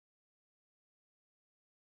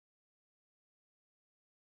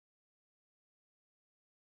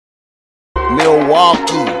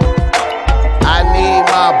Milwaukee. I need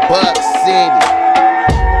my Buck City.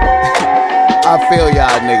 I feel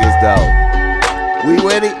y'all niggas though. We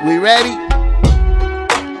ready? We ready?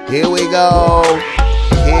 Here we go.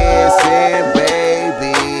 Kissing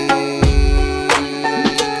babies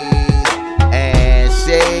and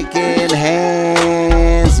shaking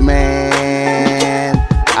hands, man.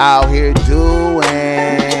 Out here doing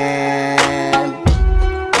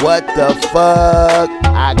what the fuck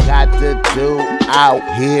I got to do out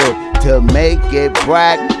here to make it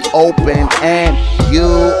black open, and you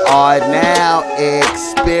are now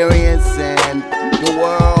experiencing the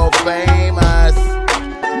world famous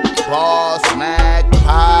Boss Mac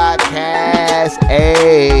Podcast.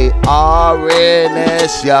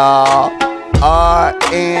 RNS, y'all.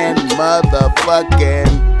 RN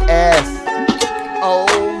motherfucking S. Oh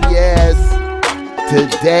yes.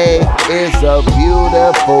 Today is a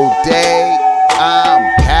beautiful day. I'm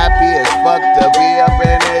happy as fuck to be up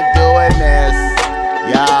in here doing this.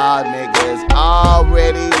 Y'all niggas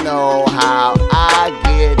already know how I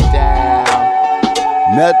get down.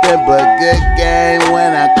 Nothing but good game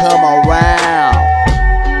when I come around.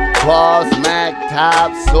 Boss Mac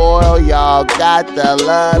Topsoil, y'all got the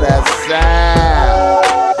love of sound.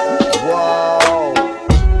 Whoa.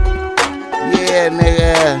 Yeah,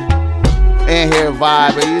 nigga. In here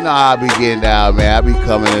vibing, you know how I be getting down, man. I be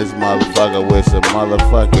coming this motherfucker with some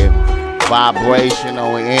motherfucking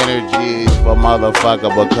vibrational energies for motherfucker,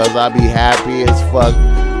 because I be happy as fuck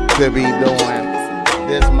to be doing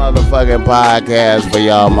this motherfucking podcast for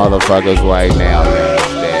y'all motherfuckers right now. You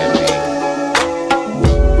understand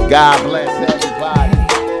me? God bless everybody.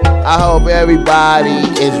 I hope everybody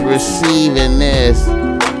is receiving this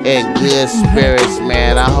in good spirits,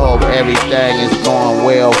 man. I hope everything is going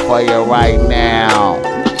well for you right now.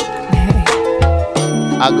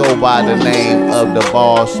 I go by the name of the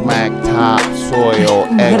Boss Mac Topsoil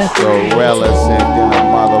Extra Relicent, and a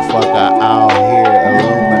motherfucker out here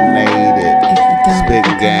illuminated.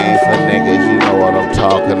 Spitting game for niggas, you know what I'm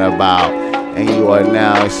talking about. And you are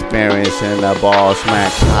now experiencing the Boss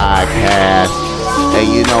Mac Podcast. And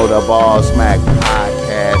you know the Boss Mac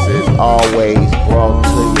Podcast is always brought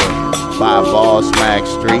to you by Boss Mac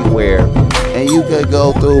Streetwear. And you could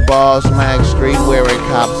go through Boss Mac Streetwear and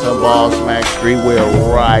cop some Boss Mac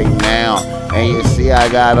Streetwear right now. And you see I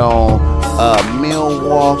got on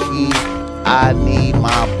Milwaukee, I Need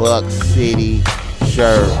My Buck City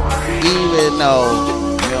shirt. Even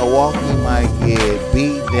though Milwaukee might get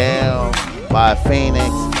beat down by Phoenix,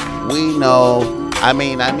 we know, I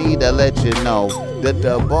need to let you know that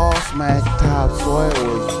the Boss Mac Topsoil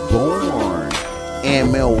was born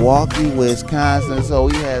in Milwaukee, Wisconsin. So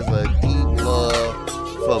he has a deep love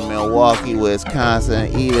for Milwaukee,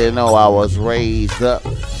 Wisconsin, even though I was raised up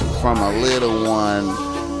from a little one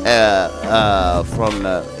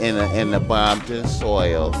in the Brompton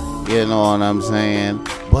soil. You know what I'm saying?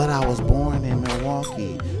 But I was born in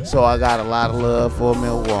Milwaukee, so I got a lot of love for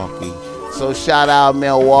Milwaukee. So shout out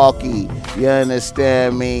Milwaukee, you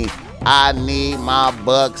understand me? I Need My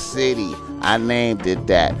Buck City. I named it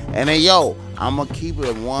that. And then yo, I'm gonna keep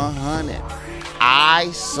it 100. I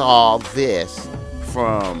saw this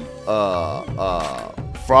from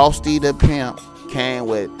Frosty the Pimp, came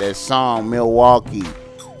with that song Milwaukee.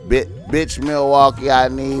 Bitch Milwaukee, I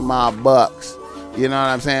need my bucks. You know what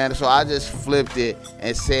I'm saying? So I just flipped it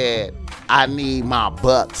and said, I need my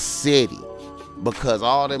Buck City. Because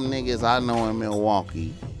all them niggas I know in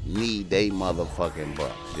Milwaukee need they motherfucking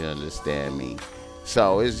bucks. You understand me?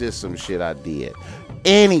 So it's just some shit I did.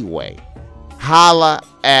 Anyway, holla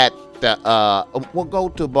at the, we'll go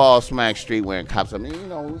to Boss Mac Streetwear and cop something. You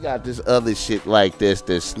know, we got this other shit like this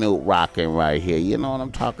that's Snoop rocking right here. You know what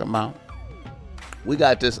I'm talking about? We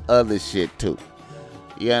got this other shit too.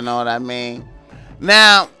 You know what I mean?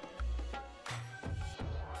 Now,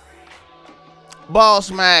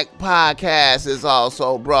 Boss Mac Podcast is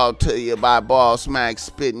also brought to you by Boss Mac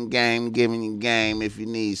Spitting Game, giving you game if you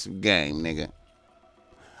need some game, nigga.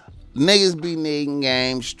 Niggas be needing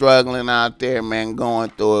game, struggling out there, man,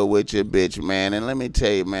 going through it with your bitch, man. And let me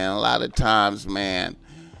tell you, man, a lot of times, man,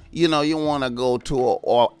 you know, you want to go to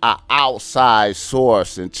a outside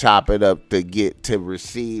source and chop it up to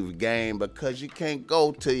receive game, because you can't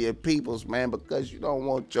go to your peoples, man, because you don't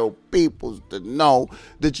want your peoples to know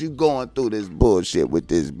that you going through this bullshit with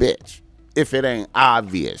this bitch. If it ain't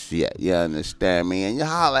obvious yet, you understand me? And you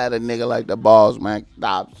holler at a nigga like the Boss Mac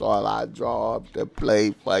Topsoil, I draw up to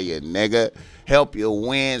play for you, nigga. Help you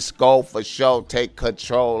win, score for sure, take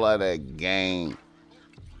control of the game.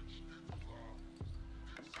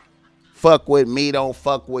 Fuck with me, don't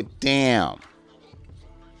fuck with them.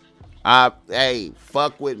 Hey,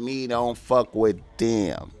 fuck with me, don't fuck with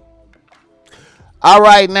them. All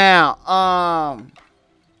right, now,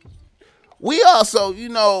 we also,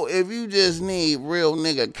 if you just need real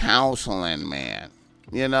nigga counseling, man,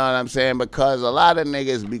 you know what I'm saying? Because a lot of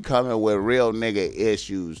niggas be coming with real nigga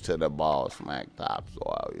issues to the Ball Smack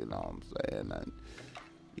Topsoil, you know what I'm saying? And,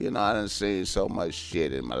 I done seen so much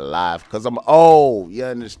shit in my life because I'm old, you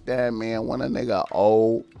understand, man? When a nigga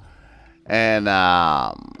old and,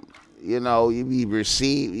 you be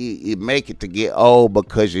received, you make it to get old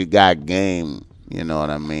because you got game, you know what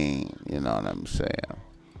I mean? You know what I'm saying?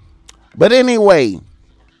 But anyway,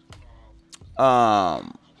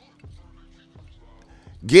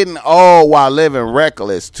 getting old while living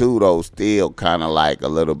reckless too, though, still kind of like a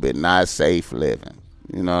little bit not safe living.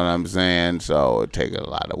 You know what I'm saying? So it takes a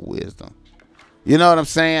lot of wisdom. You know what I'm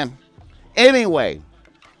saying? Anyway,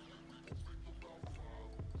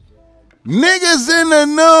 niggas in the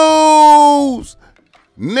news.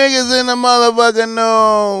 Niggas in the motherfucking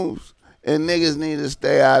news. And niggas need to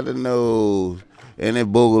stay out of the news. And if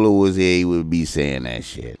Boogaloo was here, he would be saying that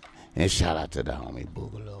shit. And shout out to the homie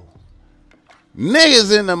Boogaloo.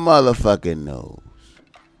 Niggas in the motherfucking news.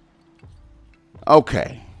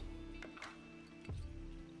 Okay.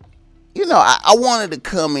 I wanted to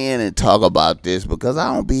come in and talk about this because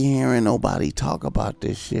I don't be hearing nobody talk about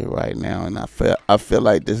this shit right now. And I feel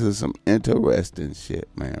like this is some interesting shit,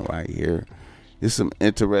 man, right here. There's some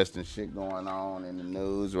interesting shit going on in the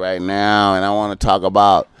news right now. And I want to talk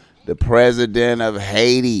about the president of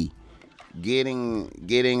Haiti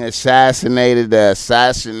getting assassinated, the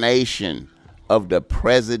assassination of the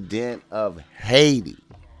president of Haiti.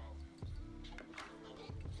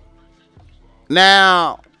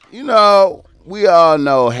 Now, we all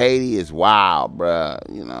know Haiti is wild, bruh.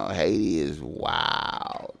 Haiti is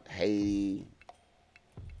wild. Haiti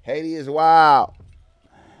is wild.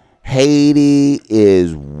 Haiti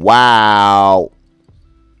is wild.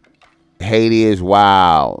 Haiti is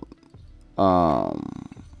wild. I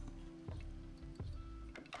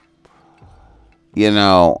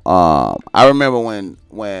remember when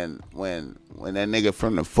that nigga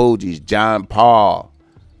from the Fugees, John Paul,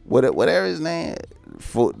 whatever his name,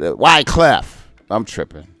 Wyclef. I'm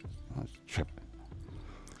tripping.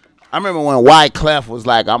 I remember when Wyclef was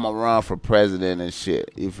like, I'm gonna run for president and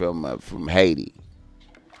shit. You feel me? From Haiti.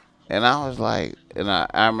 And I was like, and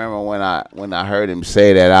I remember when I heard him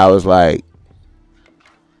say that, I was like,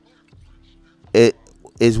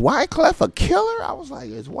 is Wyclef a killer? I was like,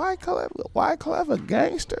 is Wyclef a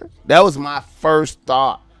gangster? That was my first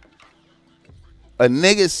thought. A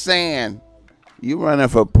nigga saying, you running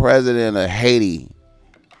for president of Haiti,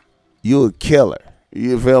 you a killer.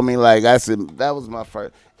 You feel me? Like I said, that was my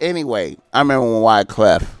first. Anyway, I remember when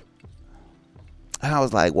Wyclef, and I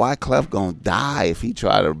was like, Wyclef gonna die if he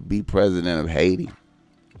try to be president of Haiti.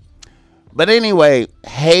 But anyway,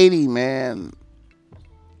 Haiti, man,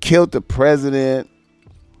 killed the president.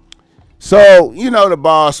 So, the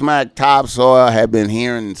Ball Smack Topsoil had been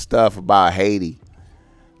hearing stuff about Haiti.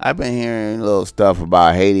 I've been hearing little stuff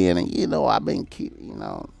about Haiti, and I've been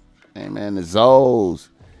hey man, the Zoes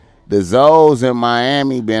in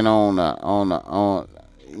Miami been on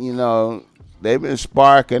they've been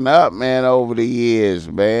sparking up, man, over the years,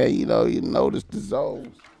 man. You notice the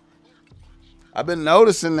Zoes. I've been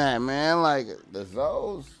noticing that, man, like the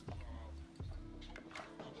Zoes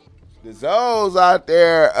out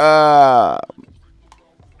there,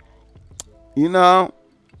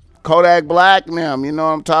 Kodak Black and them, you know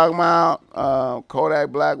what I'm talking about?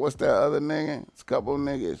 Kodak Black, what's that other nigga? It's a couple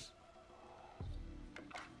niggas.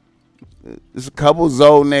 It's a couple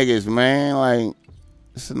Zoe niggas, man. Like,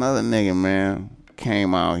 it's another nigga, man,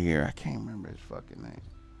 came out here. I can't remember his fucking name.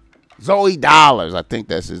 Zoe Dollars, I think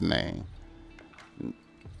that's his name.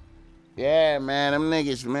 Yeah, man, them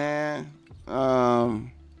niggas, man.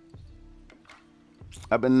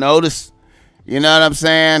 I've been noticed, you know what I'm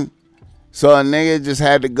saying? So a nigga just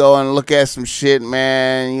had to go and look at some shit,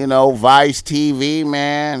 man. Vice TV,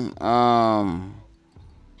 man.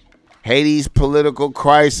 Haiti's political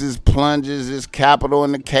crisis plunges its capital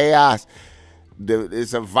into chaos.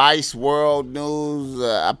 It's a Vice World News.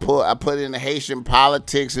 I put in the Haitian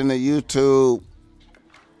politics in the YouTube.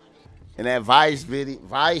 And that Vice video,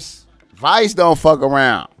 Vice don't fuck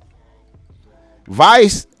around.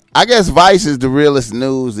 I guess Vice is the realest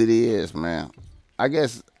news it is, man. I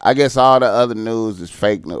guess all the other news is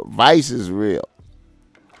fake news. Vice is real.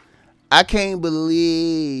 I can't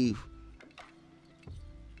believe.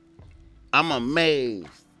 I'm amazed.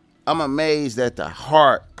 I'm amazed at the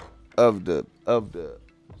heart of the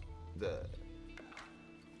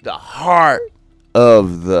heart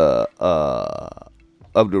of the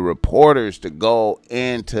of the reporters to go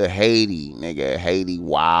into Haiti, nigga. Haiti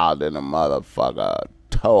wild and a motherfucker.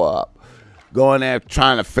 Toe up. Going there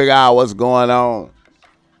trying to figure out what's going on.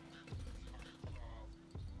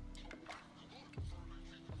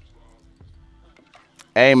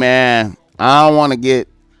 Hey, man, I don't want to get...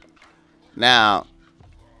 Now,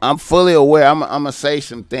 I'm fully aware. I'm going to say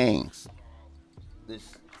some things.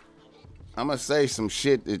 I'm going to say some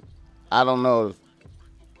shit that I don't know.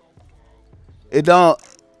 I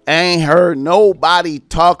ain't heard nobody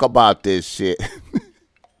talk about this shit.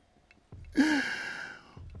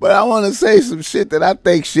 But I want to say some shit that I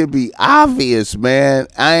think should be obvious, man.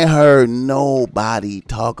 I ain't heard nobody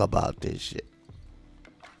talk about this shit.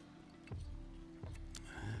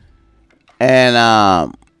 And I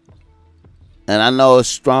know a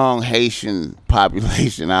strong Haitian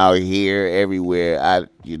population out here, everywhere.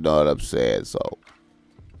 You know what I'm saying? So,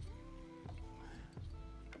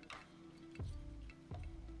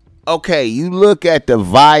 okay, you look at the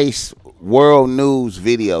Vice World News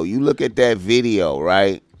video. You look at that video,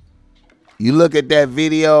 right? You look at that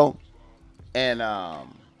video, and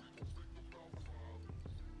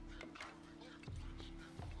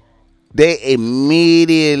they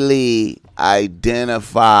immediately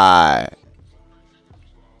identify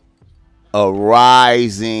a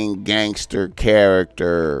rising gangster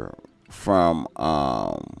character from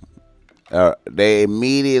they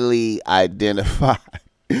immediately identify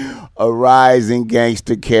a rising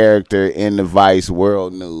gangster character in the Vice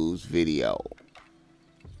World News video.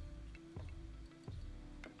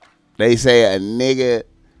 They say a nigga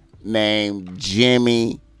named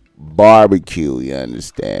Jimmy Barbecue, you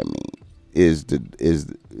understand me, is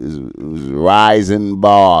rising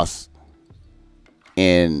boss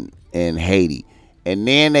in Haiti. And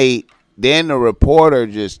then the reporter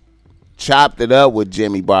just chopped it up with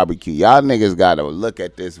Jimmy Barbecue. Y'all niggas gotta look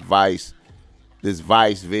at this Vice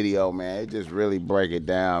video, man. It just really break it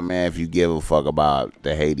down, man, if you give a fuck about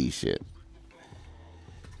the Haiti shit.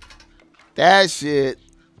 That shit,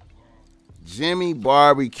 Jimmy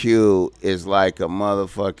Barbecue is like a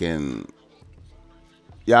motherfucking...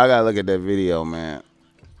 Y'all gotta look at that video, man.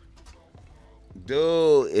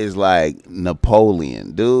 Dude is like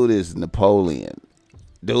Napoleon. Dude is Napoleon.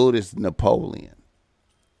 A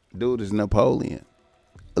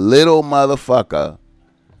little motherfucker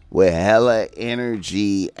with hella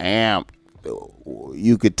energy, amped.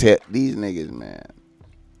 You could tell these niggas, man.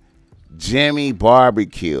 Jimmy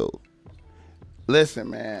Barbecue. Listen,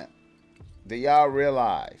 man. Do y'all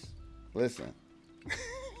realize? Listen.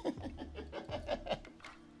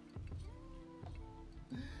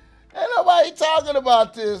 Ain't nobody talking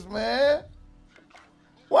about this, man.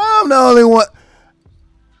 Why I'm the only one?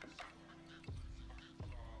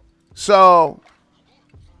 So,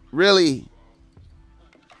 really,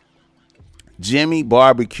 Jimmy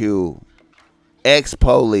Barbecue,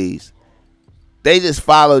 ex-police, they just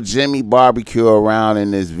follow Jimmy Barbecue around in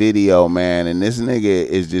this video, man. And this nigga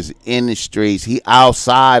is just in the streets. He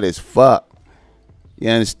outside as fuck. You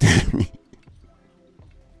understand me?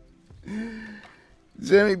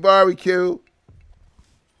 Jimmy Barbecue.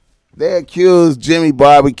 They accused Jimmy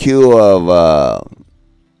Barbecue of,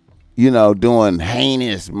 doing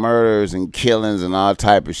heinous murders and killings and all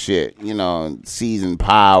type of shit. Seizing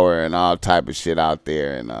power and all type of shit out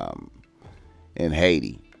there in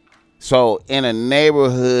Haiti. So in a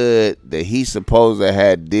neighborhood that he supposed to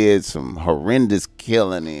had did some horrendous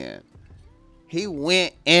killing in, he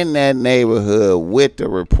went in that neighborhood with the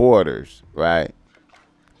reporters, right?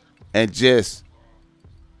 And just...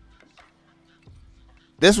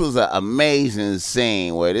 This was an amazing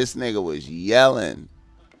scene where this nigga was yelling.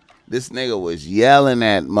 This nigga was yelling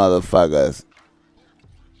at motherfuckers.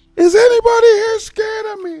 Is anybody here scared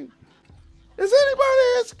of me? Is anybody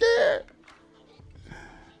here scared?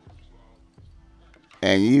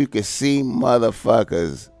 And you can see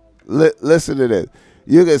motherfuckers. Listen to this.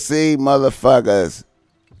 You can see motherfuckers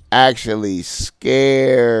actually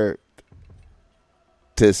scared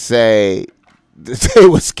to say that they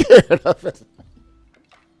were scared of it.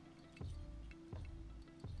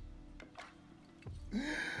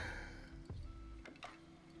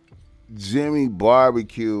 Jimmy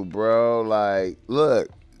Barbecue, bro. Like, look,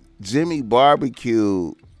 Jimmy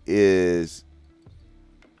Barbecue is...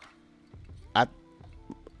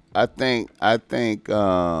 I think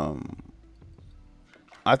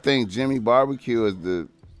Jimmy Barbecue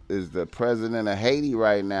is the president of Haiti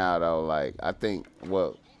right now, though. Like, I think,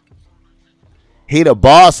 well, he the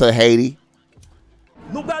boss of Haiti.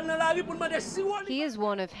 He is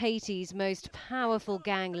one of Haiti's most powerful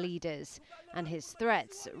gang leaders, and his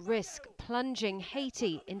threats risk plunging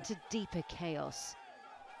Haiti into deeper chaos.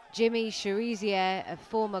 Jimmy Cherizier, a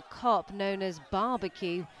former cop known as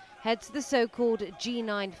Barbecue, heads the so-called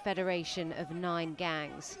G9 Federation of 9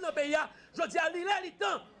 gangs.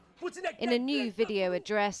 In a new video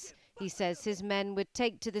address, he says his men would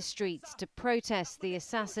take to the streets to protest the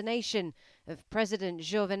assassination of President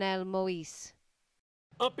Jovenel Moïse.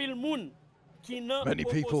 Many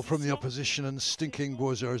people from the opposition and stinking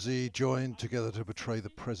bourgeoisie joined together to betray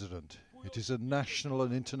the president. It is a national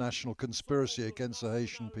and international conspiracy against the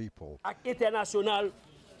Haitian people. I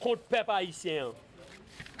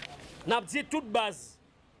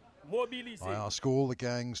ask all the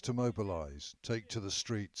gangs to mobilize, take to the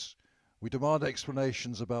streets. We demand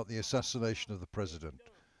explanations about the assassination of the president.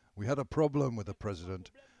 We had a problem with the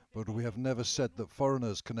president, but we have never said that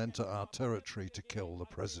foreigners can enter our territory to kill the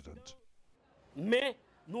president. Mais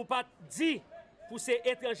nous pas dit pour ces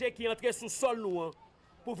étrangers qui entrent sous sol nous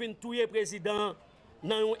pour venir tuer président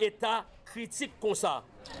dans un état critique comme ça.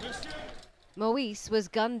 Moïse was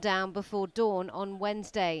gunned down before dawn on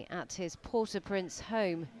Wednesday at his Port-au-Prince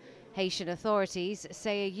home. Haitian authorities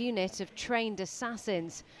say a unit of trained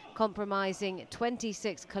assassins comprising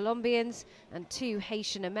 26 Colombians and 2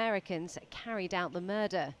 Haitian Americans carried out the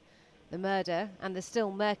murder. The murder and the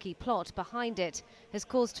still murky plot behind it has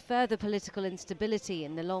caused further political instability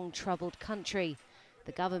in the long-troubled country.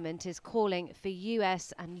 The government is calling for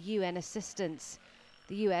US and UN assistance.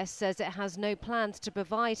 The US says it has no plans to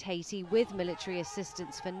provide Haiti with military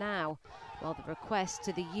assistance for now, while the request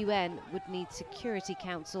to the UN would need Security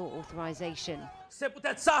Council authorization.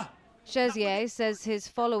 Cherizier says his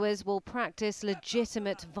followers will practice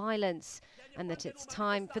legitimate violence and that it's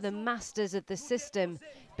time for the masters of the system,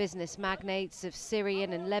 business magnates of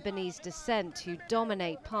Syrian and Lebanese descent who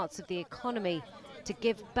dominate parts of the economy, to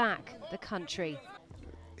give back the country.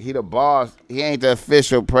 He the boss. He ain't the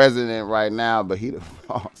official president right now, but he the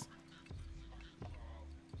boss.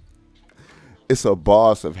 It's a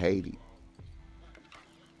boss of Haiti.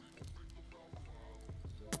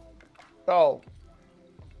 Oh.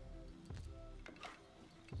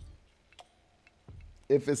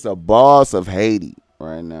 If it's a boss of Haiti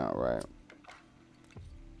right now, right?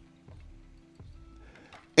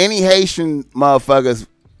 Any Haitian motherfuckers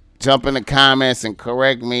jump in the comments and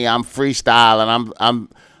correct me. I'm freestyling.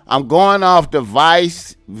 I'm going off the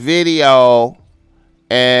Vice video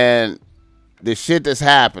and the shit that's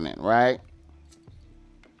happening, right?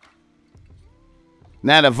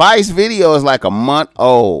 Now the Vice video is like a month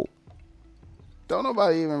old. Don't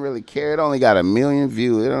nobody even really care. It only got 1 million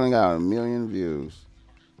views. It only got 1 million views.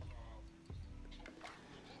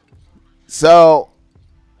 So,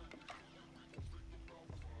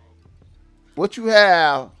 what you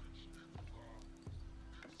have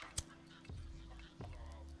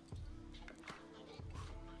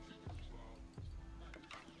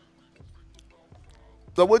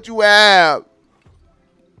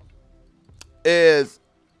is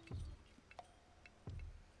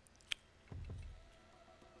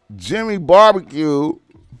Jimmy Barbecue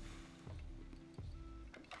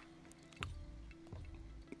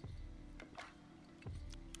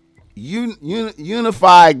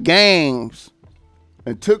unified gangs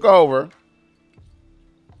and took over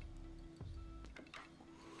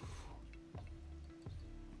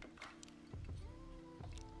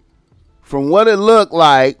from what it looked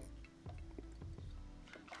like.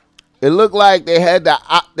 It looked like they had the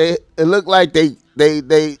it looked like they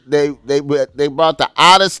brought the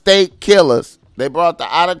out of state killers. They brought the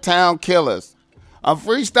out of town killers. I'm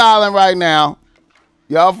freestyling right now.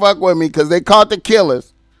 Y'all fuck with me because they caught the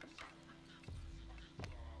killers.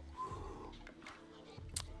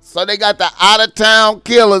 So they got the out-of-town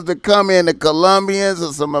killers that come in, the Colombians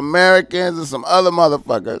and some Americans and some other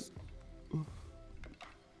motherfuckers.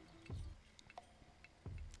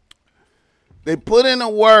 They put in the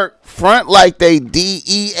work, front like they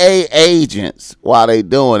DEA agents while they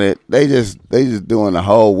doing it. They just doing the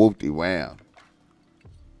whole whoop-de-wham.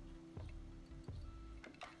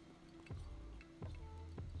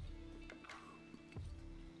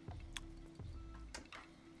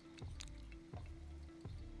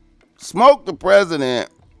 Smoke the president,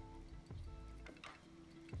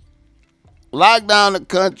 lock down the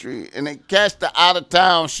country, and they catch the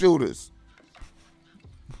out-of-town shooters.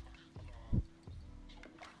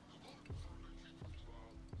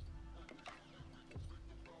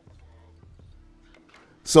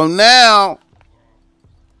 So now,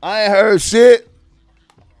 I ain't heard shit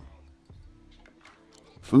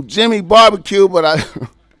from Jimmy Barbecue, but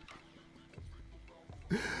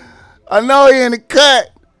I know he in the cut.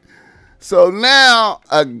 So now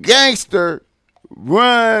a gangster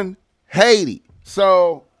run Haiti.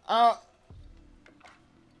 So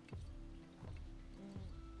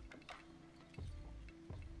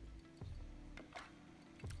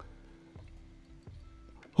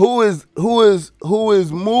who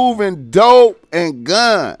is moving dope and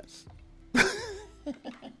guns.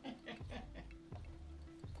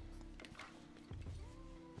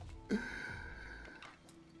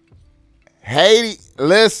 Haiti,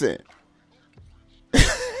 listen. Ain't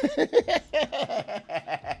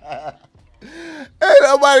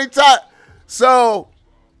nobody talk. So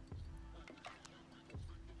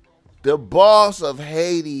the boss of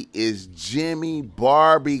Haiti is Jimmy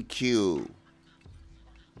Barbecue.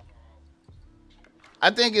 I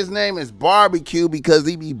think his name is Barbecue because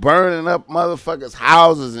he be burning up motherfuckers'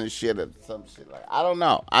 houses and shit or some shit like. I don't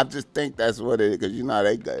know. I just think that's what it is because you know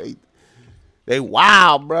they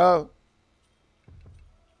wild, bro.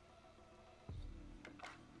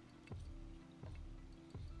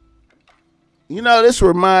 You know, this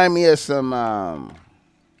remind me of some.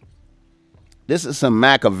 This is some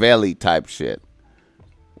Machiavelli type shit,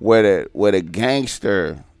 where the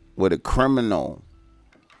gangster, where the criminal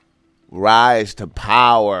rise to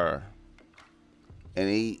power, and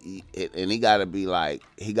he gotta be like,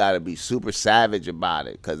 he gotta be super savage about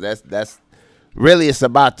it, cause that's really, it's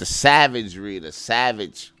about the savagery, the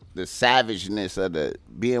savageness of the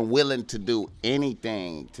being willing to do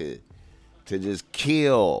anything to just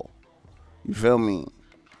kill. You feel me?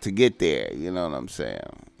 To get there, you know what I'm saying?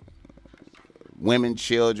 Women,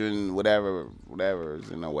 children, whatever is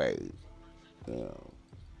in the way. You know.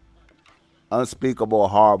 Unspeakable,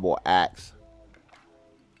 horrible acts.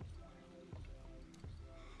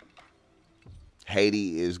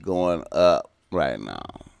 Haiti is going up right now.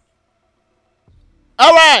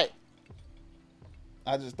 All right.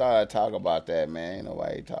 I just thought I'd talk about that, man. Ain't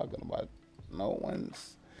nobody talking about it. No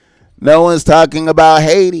one's talking about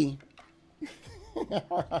Haiti.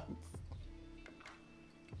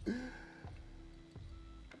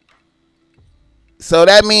 So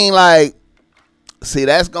that mean like, see,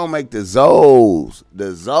 that's gonna make the Zoes.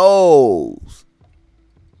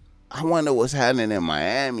 I wonder what's happening in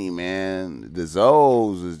Miami, man. The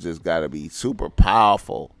Zoes has just gotta be super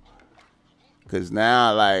powerful. Cause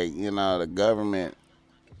now, like, you know, the government,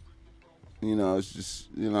 you know, it's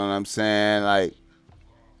just, you know what I'm saying? Like,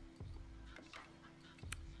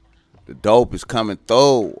 the dope is coming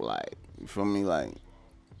through, like, you feel me? Like,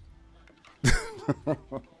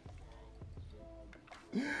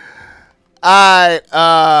 all right,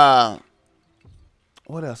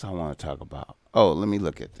 what else I want to talk about? Oh, let me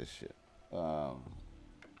look at this shit. You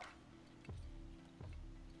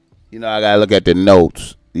know, I gotta look at the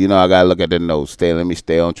notes. Let me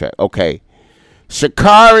stay on track. Okay.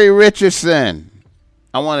 Sha'Carri Richardson.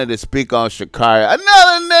 I wanted to speak on Sha'Carri.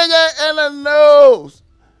 Another nigga in the news.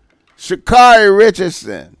 Sha'Carri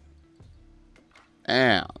Richardson.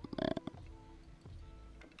 Damn, man.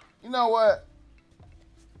 You know what?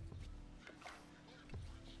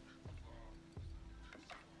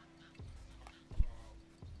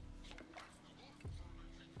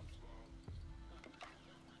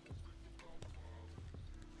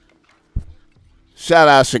 Shout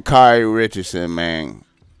out Sha'Carri Richardson, man.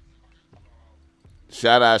 She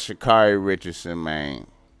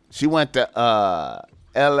went to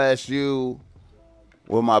LSU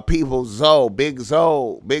with my people Zoe. Big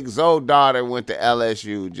Zoe daughter went to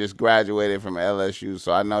LSU. Just graduated from LSU,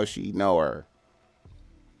 so I know she know her.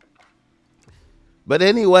 But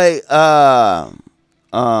anyway, shout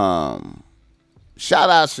out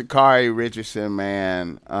Sha'Carri Richardson,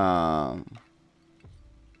 man.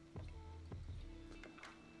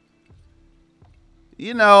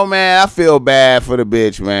 You know, man, I feel bad for the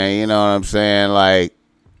bitch, man. You know what I'm saying? Like,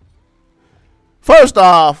 first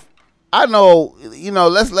off, I know, you know,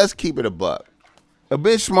 let's keep it a buck. A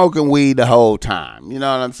bitch smoking weed the whole time. You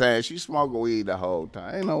know what I'm saying? She's smoking weed the whole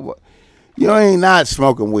time. Ain't no, you ain't not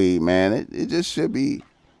smoking weed, man. It just should be.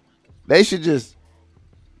 They should just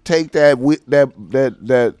take that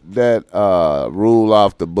rule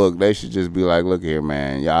off the book. They should just be like, look here,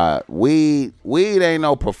 man, y'all, weed ain't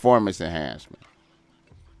no performance enhancement.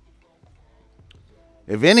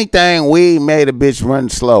 If anything, weed made a bitch run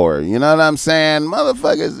slower. You know what I'm saying?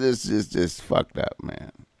 Motherfuckers is just fucked up,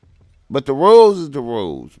 man. But the rules is the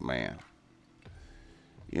rules, man.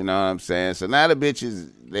 You know what I'm saying? So now the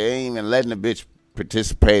bitches, they ain't even letting the bitch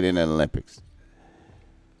participate in the Olympics.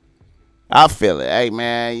 I feel it. Hey,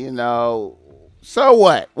 man, you know, so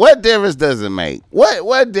what? What difference does it make?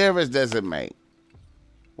 What difference does it make?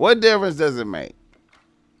 What difference does it make?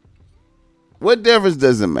 What difference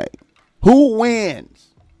does it make? Who wins?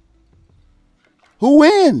 Who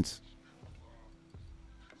wins?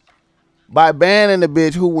 By banning the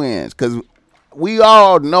bitch, who wins? Because we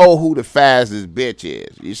all know who the fastest bitch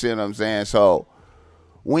is. You see what I'm saying? So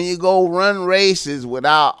when you go run races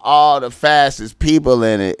without all the fastest people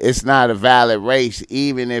in it, it's not a valid race,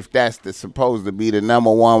 even if that's supposed to be the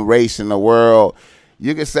number one race in the world.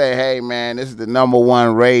 You can say, hey, man, this is the number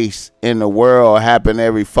one race in the world, happen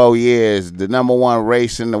every 4 years. The number one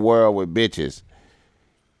race in the world with bitches.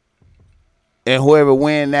 And whoever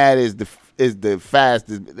win that is the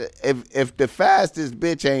fastest. If the fastest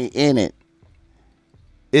bitch ain't in it,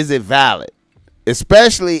 is it valid?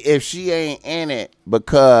 Especially if she ain't in it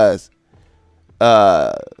because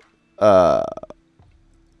it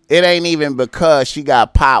ain't even because she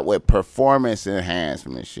got popped with performance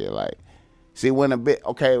enhancement shit. Like, see, when a bitch,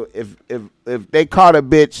 okay, if they caught a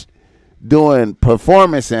bitch doing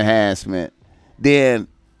performance enhancement, then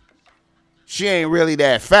she ain't really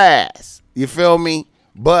that fast. You feel me?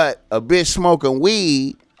 But a bitch smoking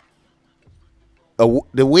weed,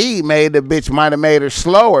 the weed made the bitch might have made her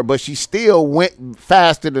slower, but she still went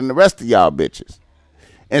faster than the rest of y'all bitches.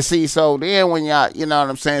 And see, so then when y'all, you know what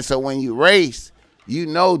I'm saying? So when you race, you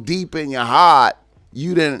know deep in your heart,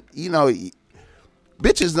 you didn't, you know,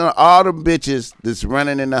 bitches, all the bitches that's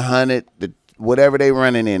running in the 100, whatever they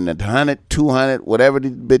running in, the 100, 200, whatever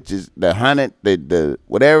the bitches, the 100, the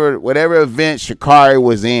whatever event Sha'Carri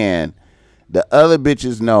was in, the other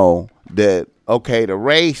bitches know that, okay, the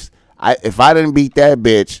race, if I didn't beat that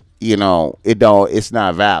bitch, you know, it's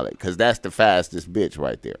not valid because that's the fastest bitch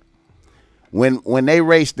right there. When they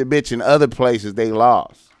raced the bitch in other places, they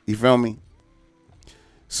lost. You feel me?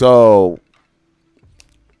 So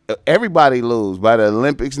everybody lose. By the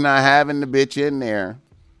Olympics not having the bitch in there,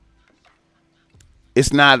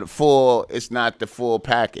 it's not the full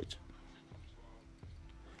package.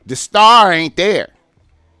 The star ain't there.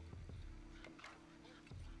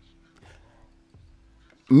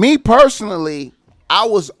 Me personally, I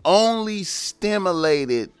was only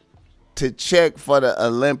stimulated to check for the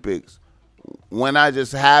Olympics when I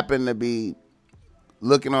just happened to be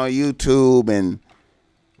looking on YouTube and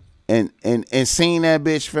seeing that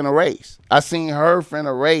bitch finna race. I seen her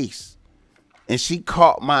finna race, and she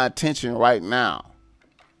caught my attention right now.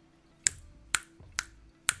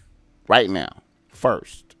 Right now,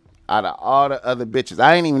 first, out of all the other bitches.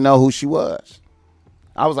 I didn't even know who she was.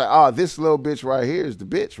 I was like, oh, this little bitch right here is the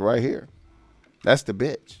bitch right here. That's the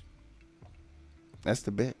bitch. That's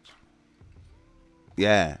the bitch.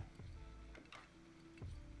 Yeah.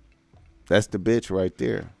 That's the bitch right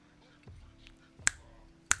there.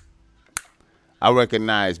 I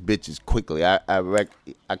recognize bitches quickly. I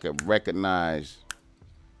could recognize.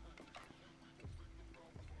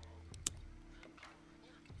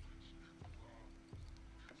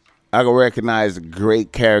 I can recognize the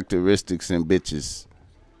great characteristics in bitches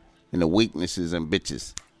and the weaknesses in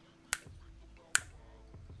bitches.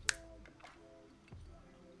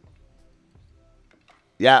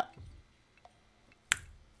 Yeah.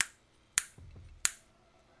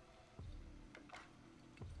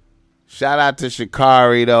 Shout out to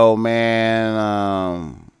Sha'Carri though,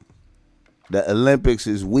 man. The Olympics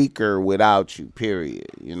is weaker without you, period.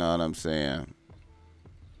 You know what I'm saying?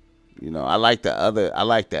 You know, I like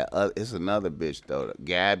that. It's another bitch though,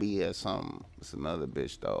 Gabby or something. It's another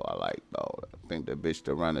bitch though. I like though. I think the bitch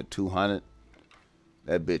that run a 200.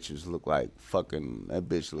 That bitch look like a fucking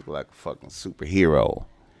superhero.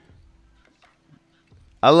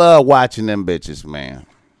 I love watching them bitches, man.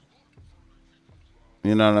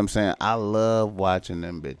 You know what I'm saying? I love watching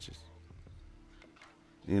them bitches.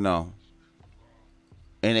 You know.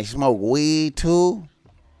 And they smoke weed too.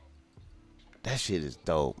 That shit is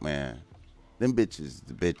dope, man. Them bitches is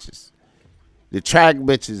the bitches. The track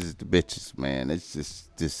bitches is the bitches, man. It's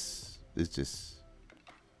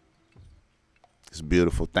a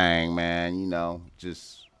beautiful thing, man. You know,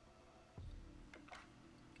 just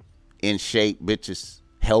in shape bitches,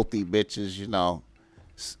 healthy bitches, you know,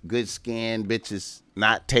 good skin bitches,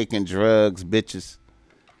 not taking drugs bitches.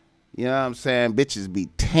 You know what I'm saying? Bitches be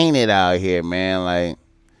tainted out here, man. Like,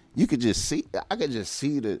 you could just see, I could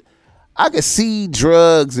see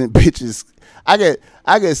drugs in bitches. I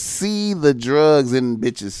could see the drugs in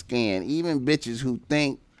bitches' skin. Even bitches who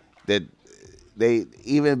think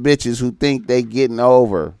they getting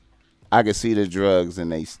over, I could see the drugs in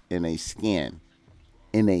they skin.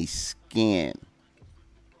 In they skin.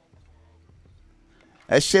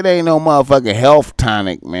 That shit ain't no motherfucking health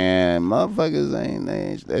tonic, man. Motherfuckers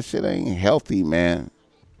ain't that shit ain't healthy, man.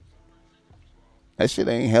 That shit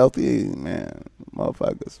ain't healthy, man.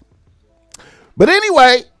 Motherfuckers. But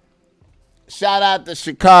anyway, shout out to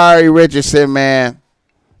Sha'Carri Richardson, man.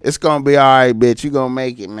 It's gonna be all right, bitch. You gonna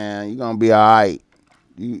make it, man. You gonna be all right.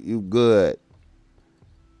 You good.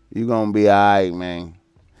 You gonna be all right, man.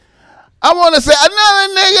 I want to say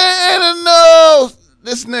another nigga in the news.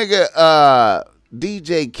 This nigga,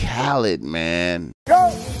 DJ Khaled, man. Go,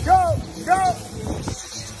 go, go.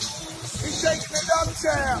 He's taking it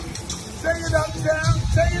uptown. Take it uptown.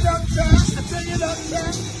 Take it uptown. Take it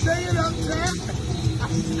uptown. Take it uptown.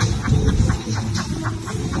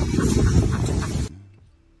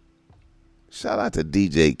 Shout out to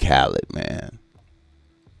DJ Khaled, man.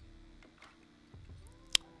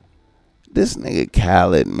 This nigga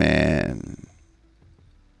Khaled, man.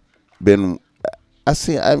 I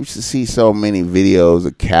used to see so many videos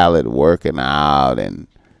of Khaled working out and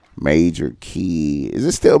Major Key. Is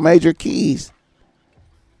it still Major Keys?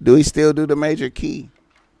 Do he still do the Major Key?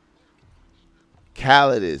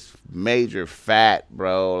 Khaled is major fat,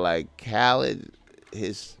 bro. Like Khaled,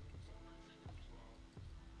 his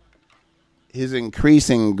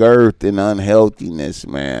increasing girth and unhealthiness,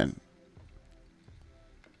 man.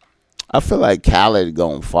 I feel like Khaled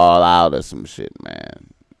gonna fall out of some shit, man.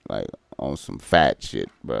 Like on some fat shit,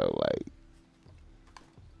 bro. Like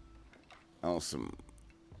on some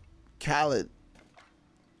Khaled.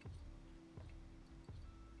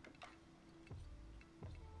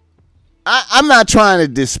 I'm not trying to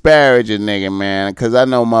disparage a nigga, man, because I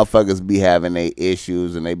know motherfuckers be having their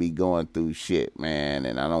issues and they be going through shit, man,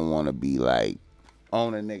 and I don't want to be like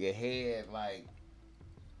on a nigga head like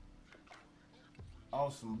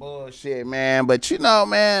on some bullshit, man. But you know,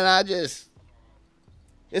 man,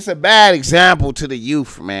 it's a bad example to the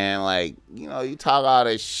youth, man. Like, you know, you talk all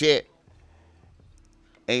this shit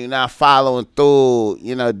and you're not following through,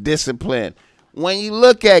 you know, discipline. When you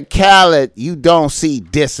look at Khaled, you don't see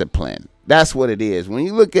discipline. That's what it is. When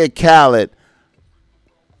you look at Khaled,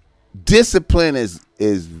 discipline is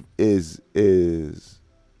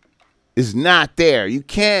not there. You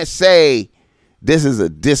can't say this is a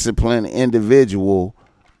disciplined individual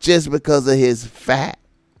just because of his fat.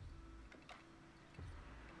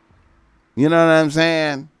 You know what I'm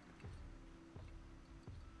saying?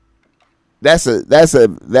 It's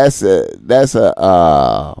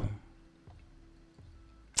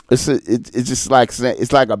just like,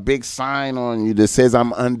 it's like a big sign on you that says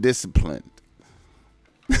I'm undisciplined.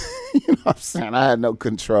 You know what I'm saying? I had no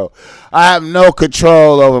control. I have no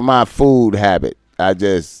control over my food habit.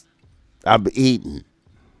 I'm eating.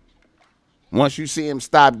 Once you see him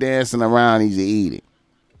stop dancing around, he's eating.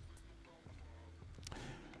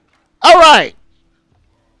 All right.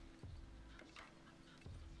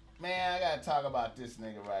 Man, I got to talk about this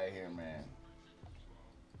nigga right here, man.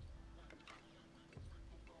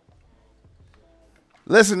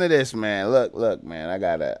 Listen to this, man. Look, man.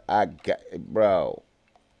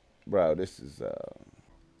 Bro, this is,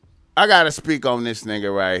 I gotta speak on this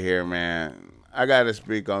nigga right here, man.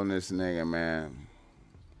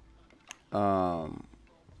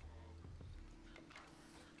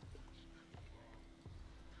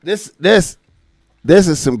 This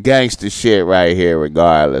is some gangster shit right here,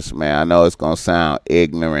 regardless, man. I know it's gonna sound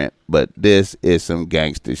ignorant, but this is some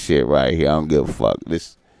gangster shit right here. I don't give a fuck.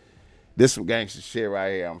 This some gangster shit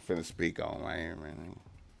right here I'm finna speak on right here, man.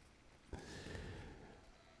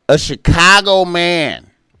 A Chicago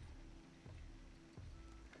man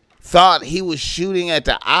thought he was shooting at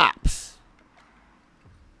the ops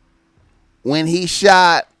when he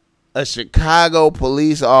shot a Chicago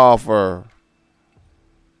police officer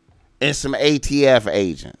and some ATF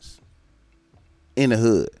agents in the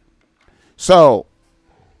hood. So,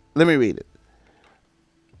 let me read it.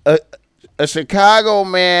 A Chicago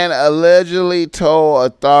man allegedly told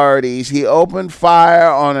authorities he opened fire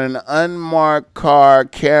on an unmarked car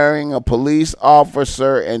carrying a police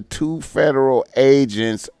officer and 2 federal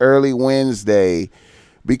agents early Wednesday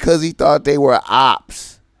because he thought they were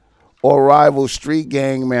ops or rival street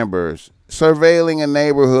gang members surveilling a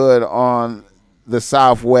neighborhood on the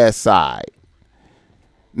southwest side.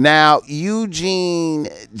 Now, Eugene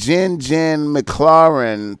Jen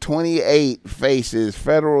McLaurin, 28, faces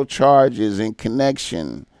federal charges in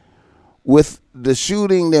connection with the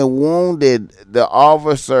shooting that wounded the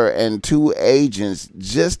officer and 2 agents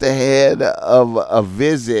just ahead of a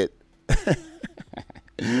visit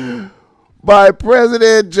by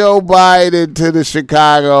President Joe Biden to the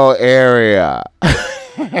Chicago area.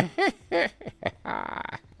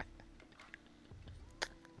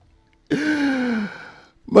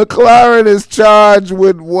 McLaurin is charged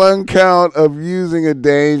with 1 count of using a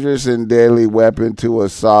dangerous and deadly weapon to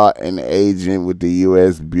assault an agent with the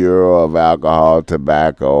U.S. Bureau of Alcohol,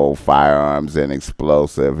 Tobacco, Firearms, and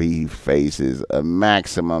Explosive. He faces a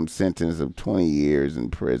maximum sentence of 20 years in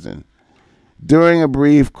prison. During a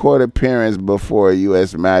brief court appearance before a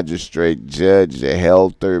U.S. magistrate judge,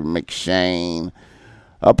 Helter McShane,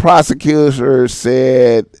 a prosecutor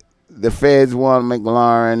said The feds want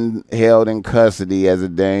McLaurin held in custody as a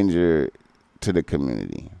danger to the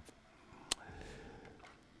community.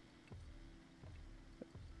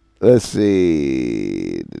 Let's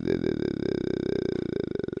see.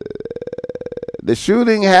 The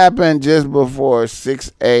shooting happened just before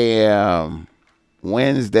 6 a.m.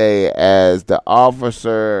 Wednesday as the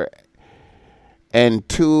officer and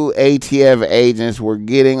 2 ATF agents were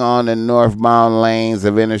getting on the northbound lanes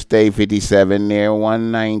of Interstate 57 near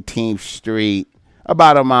 119th Street,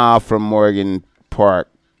 about a mile from Morgan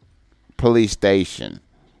Park Police Station,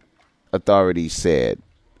 authorities said.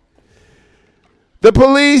 The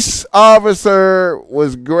police officer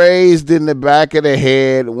was grazed in the back of the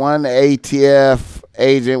head. One ATF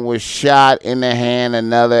agent was shot in the hand.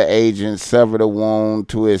 Another agent suffered a wound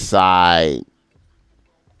to his side.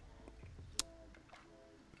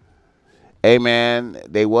 Hey, man,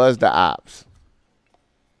 they was the ops.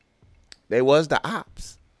 They was the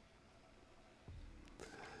ops.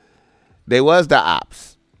 They was the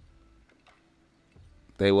ops.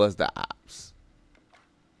 They was the ops.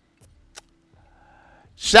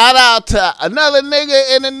 Shout out to another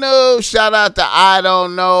nigga in the news. Shout out to I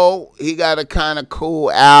Don't Know. He got a kind of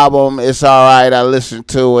cool album. It's all right. I listened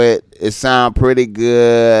to it. It sound pretty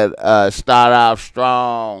good. Start out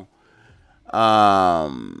strong.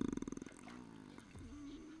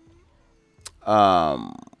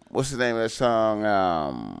 What's the name of that song?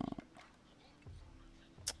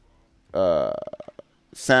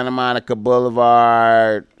 Santa Monica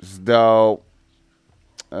Boulevard. It's dope.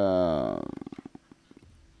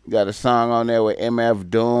 Got a song on there with MF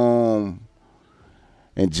Doom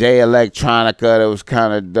and Jay Electronica that was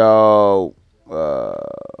kind of dope.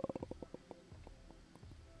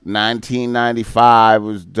 1995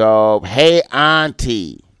 was dope. Hey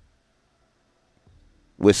Auntie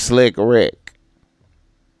with Slick Rick.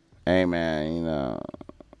 Hey, man, you know.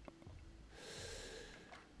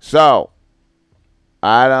 So,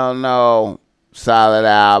 I Don't Know. Solid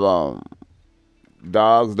album.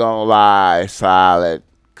 Dogs Don't Lie. Solid.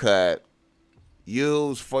 Cut.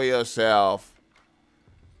 Use for yourself.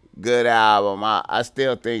 Good album. I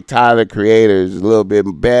still think Tyler Creator is a little bit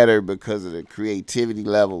better because of the creativity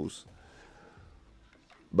levels.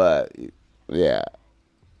 But, yeah.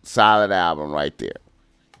 Solid album right there.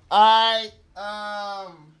 All right.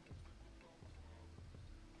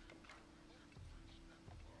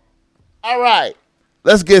 All right.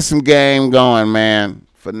 Let's get some game going, man,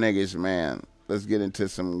 for niggas, man. Let's get into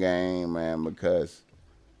some game, man, because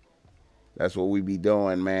that's what we be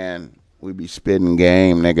doing, man. We be spitting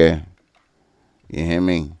game, nigga. You hear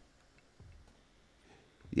me?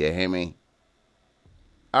 You hear me?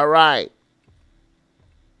 All right.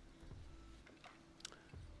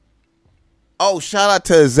 Oh, shout out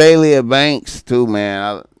to Azalea Banks, too,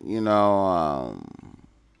 man.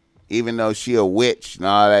 Even though she a witch and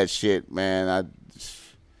all that shit, man,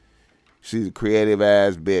 she's a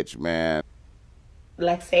creative-ass bitch, man.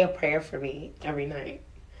 Like, say a prayer for me every night.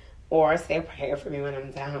 Or say a prayer for me when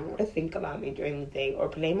I'm down. Or think about me during the day. Or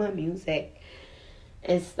play my music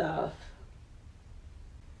and stuff.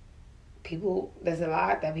 There's a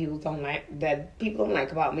lot that people don't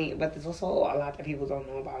like about me. But there's also a lot that people don't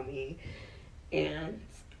know about me. And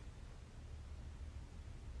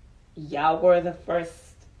y'all were the first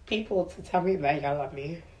people to tell me that y'all love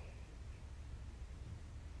me.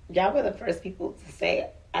 Y'all were the first people to say,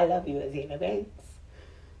 I love you, Azalea Banks.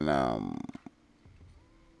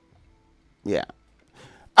 Yeah.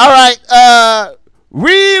 All right.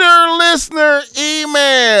 Reader listener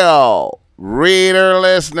email.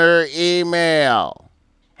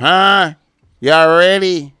 Huh? Y'all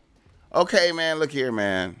ready? Okay, man, look here,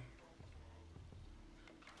 man.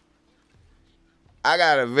 I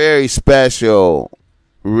got a very special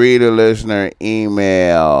reader listener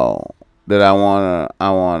email that I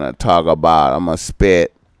wanna talk about. I'm gonna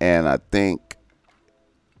spit, and I think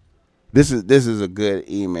this is a good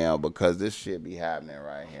email because this shit be happening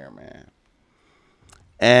right here, man.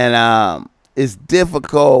 And it's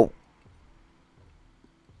difficult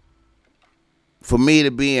for me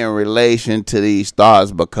to be in relation to these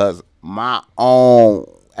thoughts because my own,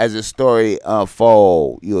 as the story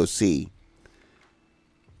unfolds, you'll see.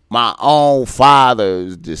 My own father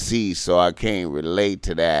is deceased, so I can't relate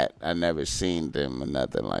to that. I never seen them or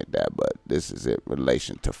nothing like that, but this is in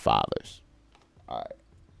relation to fathers. All right.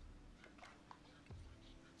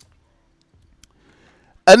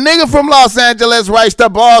 A nigga from Los Angeles writes to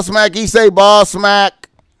Ball Smack. He say, Ball Smack,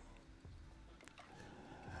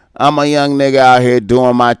 I'm a young nigga out here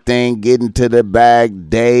doing my thing, getting to the bag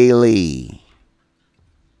daily.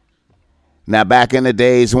 Now, back in the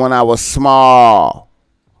days when I was small,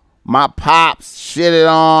 My pops shitted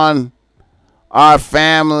on our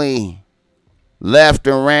family, left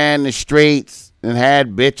and ran the streets and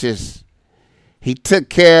had bitches. He took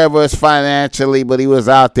care of us financially, but he was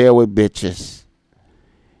out there with bitches.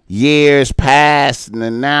 Years passed,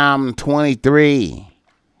 and now I'm 23,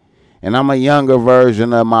 and I'm a younger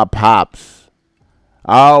version of my pops.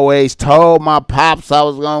 I always told my pops I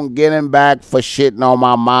was going to get him back for shitting on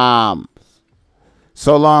my mom.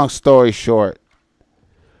 So long story short,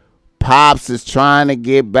 Pops is trying to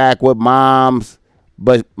get back with Moms,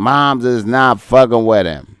 but Moms is not fucking with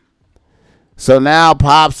him. So now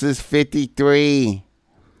Pops is 53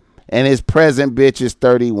 and his present bitch is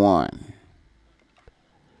 31.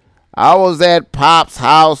 I was at Pops'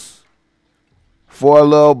 house for a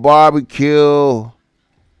little barbecue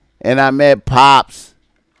and I met Pops'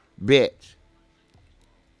 bitch.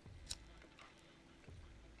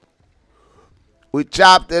 We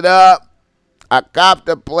chopped it up. I copped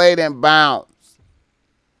a plate and bounced.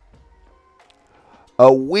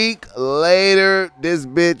 A week later, this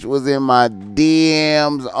bitch was in my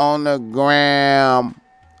DMs on the gram.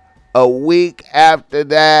 A week after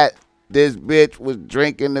that, this bitch was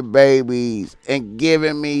drinking the babies and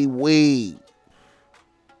giving me weed.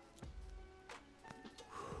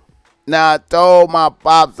 Now, I told my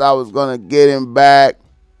pops I was going to get him back.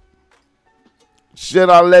 Should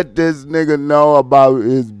I let this nigga know about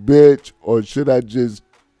his bitch, or should I just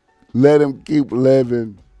let him keep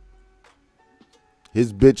living?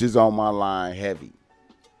 His bitch is on my line heavy.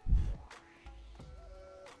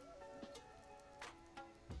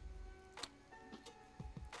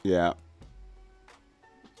 Yeah.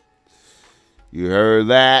 You heard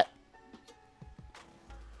that?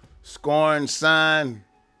 Scorned son,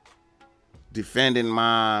 defending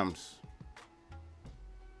moms.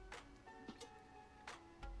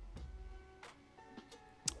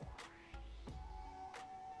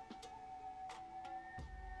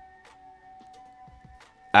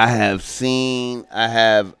 I have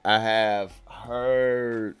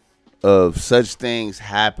heard of such things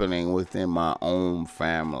happening within my own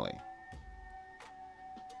family.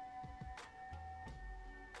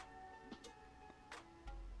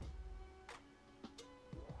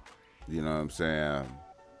 You know what I'm saying?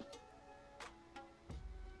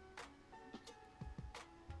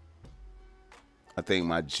 I think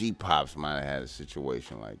my G-Pops might have had a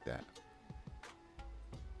situation like that.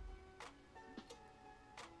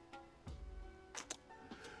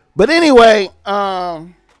 But anyway,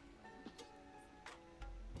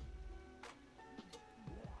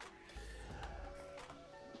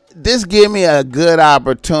 this gave me a good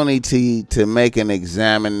opportunity to make an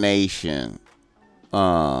examination. You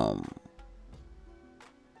know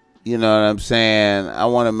what I'm saying? I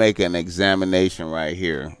want to make an examination right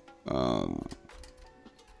here.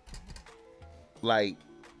 Like,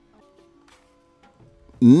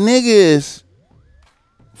 niggas,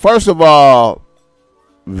 first of all,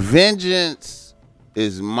 vengeance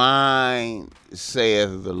is mine,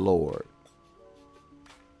 saith the Lord.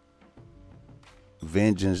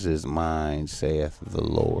 Vengeance is mine, saith the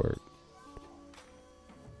Lord.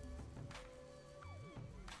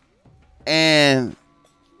 And,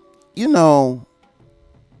 you know,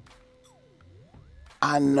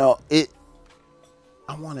 I know it.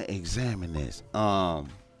 I want to examine this.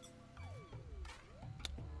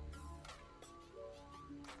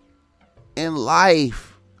 In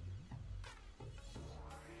life,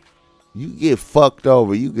 you get fucked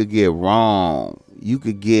over. You could get wrong. You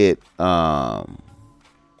could get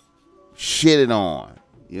shitted on.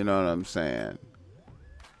 You know what I'm saying?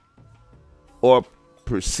 Or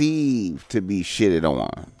perceived to be shitted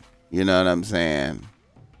on. You know what I'm saying?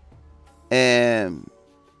 And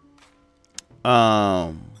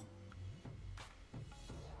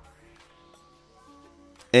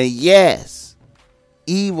yes,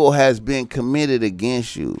 evil has been committed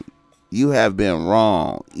against you. You have been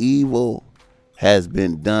wrong. Evil has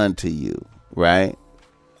been done to you, right?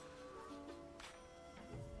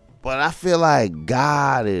 But I feel like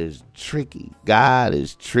God is tricky. God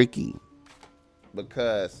is tricky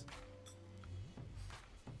because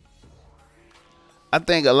I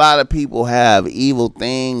think a lot of people have evil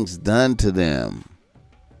things done to them.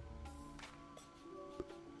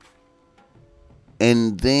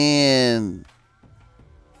 And then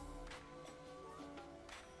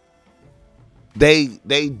they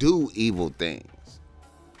do evil things.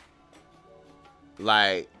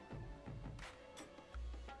 Like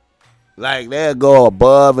they'll go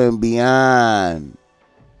above and beyond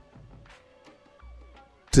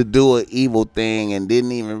to do an evil thing and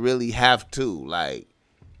didn't even really have to. Like,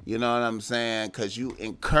 you know what I'm saying? Because you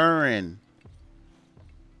incurring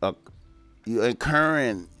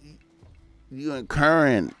you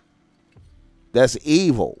incurring, that's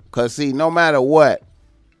evil. Because, see, no matter what,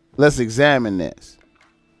 let's examine this.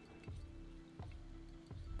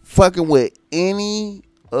 Fucking with any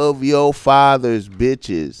of your father's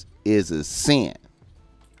bitches is a sin.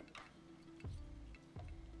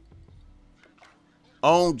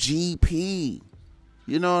 On GP.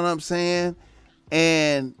 You know what I'm saying?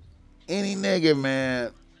 And any nigga,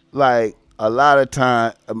 man, like, a lot of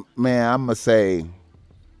time, man, I'm going to say,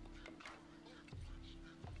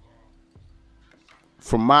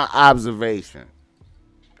 from my observation,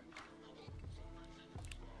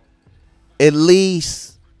 at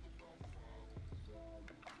least,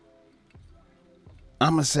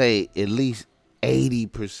 I'm going to say at least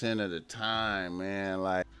 80% of the time, man,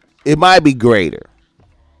 like, it might be greater.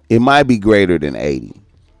 It might be greater than 80.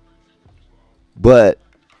 But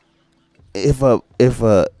if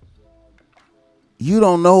you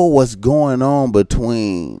don't know what's going on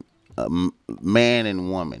between a man and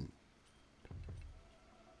woman,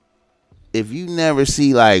 if you never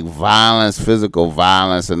see like violence, physical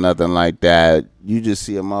violence or nothing like that, you just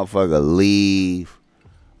see a motherfucker leave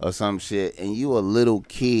or some shit, and you a little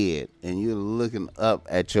kid and you're looking up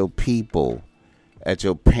at your people, at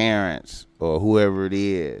your parents or whoever it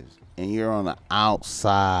is, and you're on the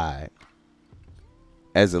outside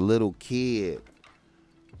as a little kid,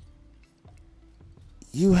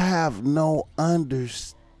 you have no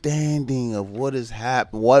understanding of what has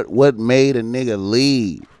happened, what made a nigga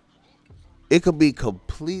leave. It could be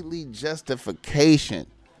completely justification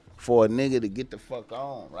for a nigga to get the fuck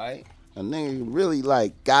on, right? A nigga really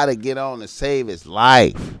like gotta get on to save his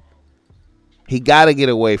life. He gotta get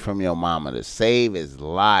away from your mama to save his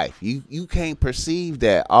life. You can't perceive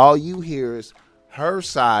that. All you hear is her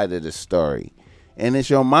side of the story. And it's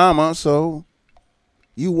your mama, so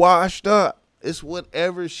you washed up. It's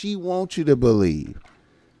whatever she wants you to believe.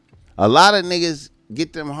 A lot of niggas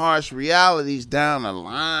get them harsh realities down the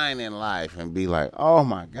line in life and be like, oh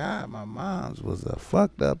my God, my mom's was a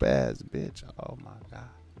fucked up ass bitch. Oh my God.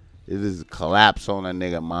 It is a collapse on a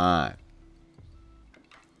nigga mind.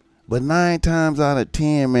 But 9 times out of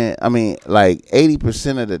 10, man, I mean, like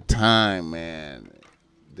 80% of the time, man,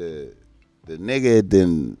 the nigga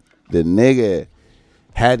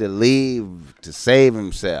had to leave to save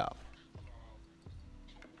himself.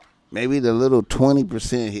 Maybe the little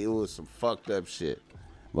 20% it was some fucked up shit.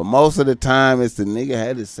 But most of the time, it's the nigga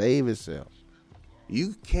had to save himself.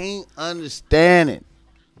 You can't understand it.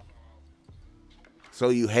 So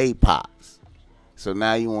you hate Pops. So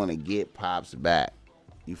now you want to get Pops back.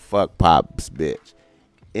 You fuck Pops, bitch.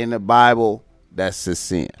 In the Bible, that's a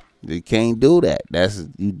sin. You can't do that. That's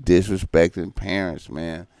you disrespecting parents,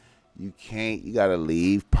 man. You can't. You gotta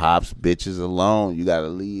leave Pops bitches alone. You gotta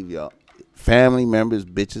leave your family members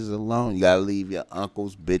bitches alone. You gotta leave your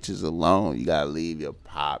uncles bitches alone. You gotta leave your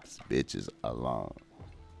Pops bitches alone.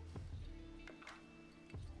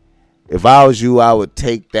 If I was you, I would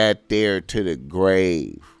take that there to the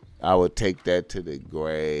grave. I would take that to the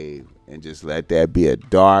grave and just let that be a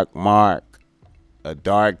dark mark, a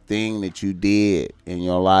dark thing that you did in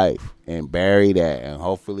your life, and bury that. And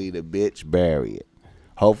hopefully the bitch bury it.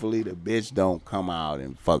 Hopefully the bitch don't come out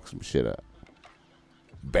and fuck some shit up.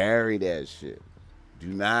 Bury that shit. Do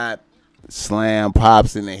not slam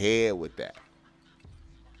Pops in the head with that.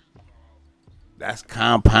 That's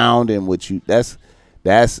compounding what you. That's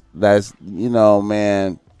you know,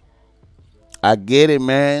 man. I get it,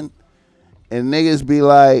 man. And niggas be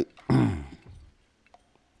like,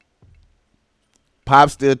 Pop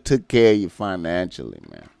still took care of you financially,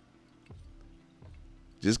 man.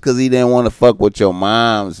 Just because he didn't want to fuck with your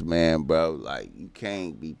moms, man, bro. Like, you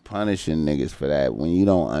can't be punishing niggas for that when you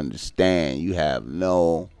don't understand. You have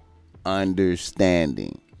no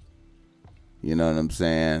understanding. You know what I'm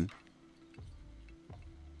saying?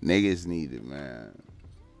 Niggas need it, man.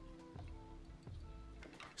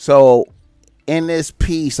 So, in this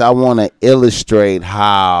piece, I want to illustrate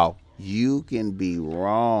how you can be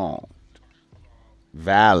wronged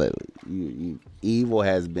validly. Evil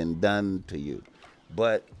has been done to you.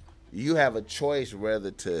 But you have a choice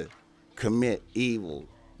whether to commit evil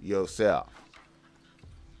yourself,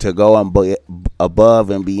 to go above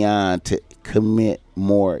and beyond to commit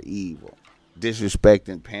more evil.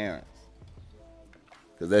 Disrespecting parents.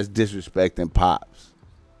 Because that's disrespecting Pops,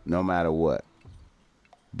 no matter what.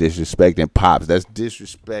 Disrespecting Pops. That's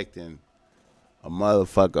disrespecting a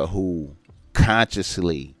motherfucker who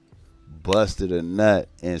consciously busted a nut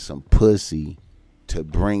in some pussy to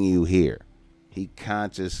bring you here. He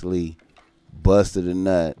consciously busted a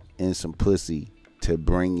nut in some pussy to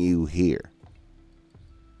bring you here.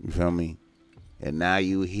 You feel me? And now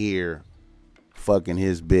you here fucking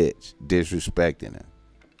his bitch, disrespecting her.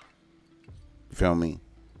 You feel me?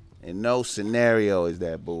 In no scenario is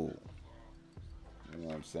that bull. You know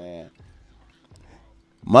what I'm saying?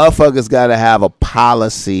 Motherfuckers gotta have a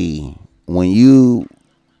policy when you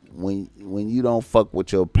don't fuck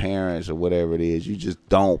with your parents or whatever it is. You just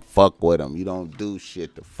don't fuck with them. You don't do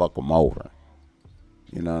shit to fuck them over.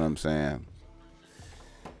 You know what I'm saying?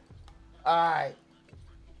 All right.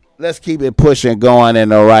 Let's keep it pushing, going in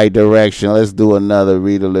the right direction. Let's do another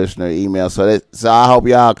reader listener email. So I hope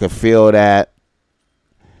y'all can feel that.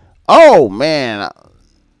 Oh man,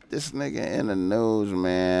 this nigga in the news,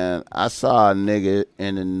 man. I saw a nigga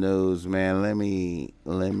in the news, man. Let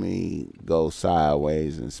me go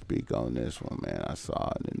sideways and speak on this one, man. I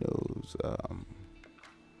saw in the news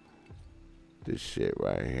this shit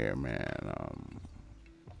right here, man.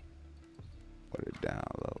 Where the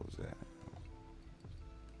downloads at?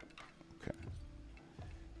 Okay.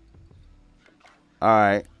 All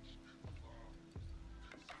right.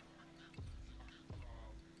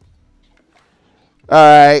 All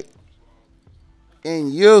right.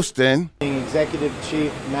 In Houston. Executive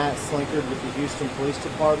Chief Matt Slinkard with the Houston Police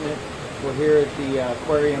Department. We're here at the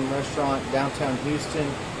Aquarium Restaurant downtown Houston.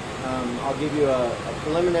 I'll give you a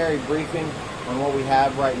preliminary briefing on what we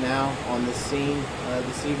have right now on the scene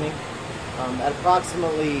this evening. At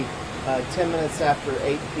approximately 10 minutes after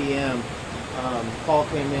 8 p.m., call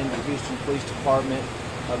came in to the Houston Police Department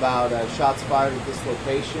about shots fired at this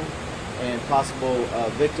location and possible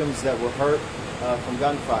victims that were hurt from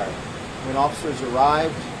gunfire. When officers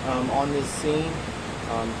arrived on this scene,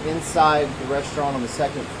 inside the restaurant on the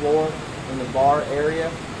second floor in the bar area,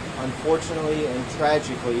 unfortunately and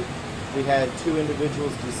tragically, we had 2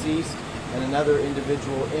 individuals deceased and another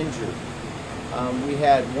individual injured. We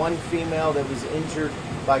had one female that was injured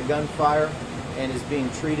by gunfire and is being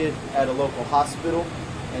treated at a local hospital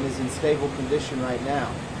and is in stable condition right now.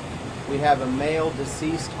 We have a male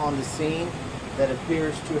deceased on the scene that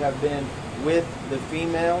appears to have been with the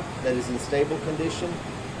female that is in stable condition.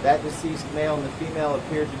 That deceased male and the female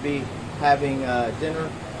appeared to be having dinner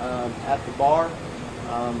at the bar.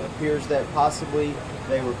 Appears that possibly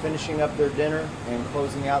they were finishing up their dinner and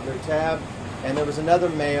closing out their tab. And there was another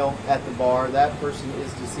male at the bar. That person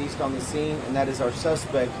is deceased on the scene, and that is our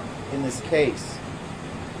suspect in this case.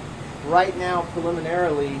 Right now,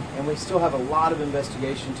 preliminarily, and we still have a lot of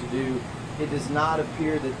investigation to do, it does not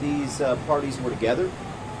appear that these parties were together.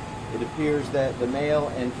 It appears that the male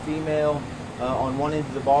and female on one end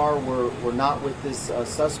of the bar were not with this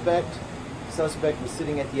suspect. The suspect was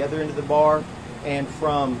sitting at the other end of the bar, and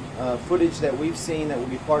from footage that we've seen that will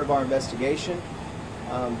be part of our investigation,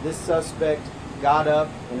 this suspect got up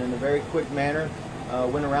and in a very quick manner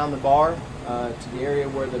went around the bar to the area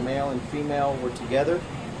where the male and female were together.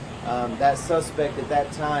 That suspect at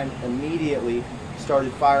that time immediately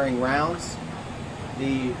started firing rounds.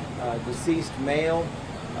 The deceased male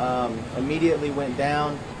immediately went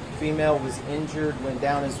down. Female was injured, went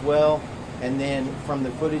down as well. And then from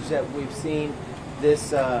the footage that we've seen,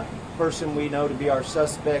 this person we know to be our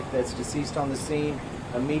suspect that's deceased on the scene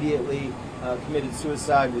immediately committed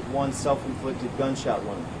suicide with one self-inflicted gunshot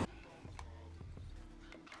wound.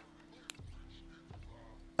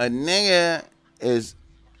 A nigga is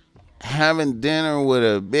having dinner with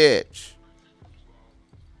a bitch,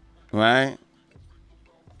 right?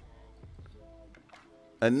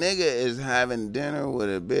 A nigga is having dinner with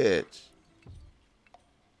a bitch,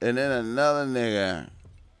 and then another nigga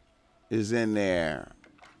is in there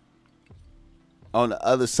on the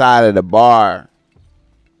other side of the bar.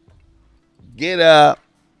 Get up,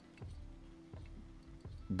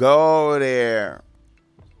 go over there,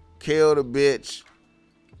 kill the bitch,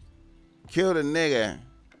 kill the nigga,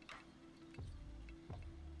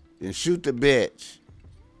 and shoot the bitch,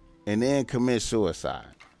 and then commit suicide.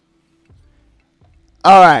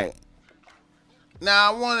 All right.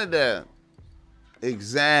 Now, I wanted to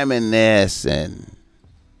examine this and,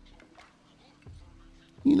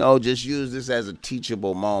 you know, just use this as a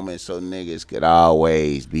teachable moment so niggas could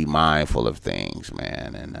always be mindful of things,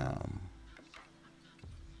 man. And,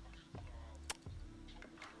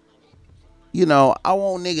 you know, I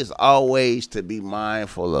want niggas always to be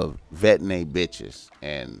mindful of vetting they bitches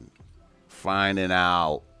and finding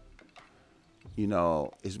out, you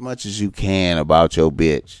know, as much as you can about your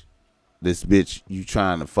bitch, this bitch you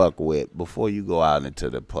trying to fuck with, before you go out into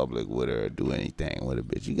the public with her or do anything with a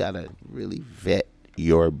bitch. You got to really vet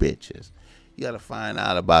your bitches. You got to find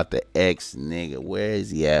out about the ex nigga. Where is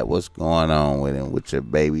he at? What's going on with him? What your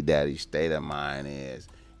baby daddy's state of mind is.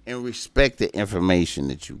 And respect the information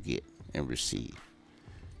that you get and receive.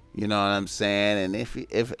 You know what I'm saying? And if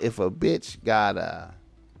a bitch got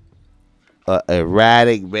a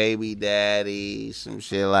erratic baby daddy, some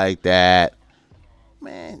shit like that,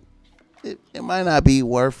 man, it might not be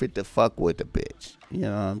worth it to fuck with the bitch. You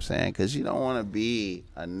know what I'm saying? Because you don't want to be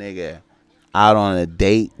a nigga out on a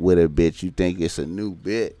date with a bitch. You think it's a new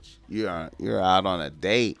bitch. You're out on a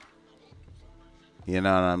date. You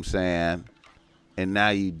know what I'm saying? And now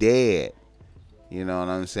you dead. You know what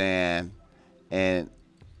I'm saying? And,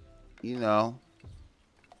 you know,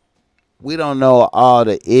 we don't know all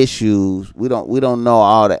the issues. We don't know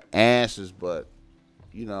all the answers, but,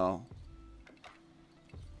 you know,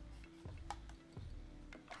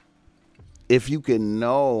 if you can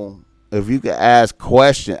ask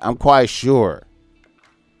questions, I'm quite sure.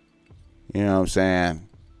 You know what I'm saying?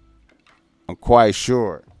 I'm quite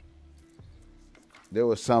sure. There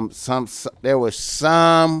was some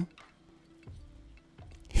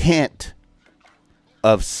hint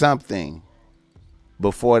of something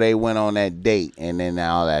before they went on that date, and then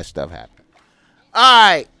all that stuff happened. All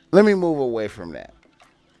right, let me move away from that.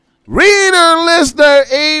 Reader, listener,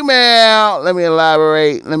 email. Let me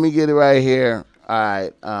elaborate. Let me get it right here. All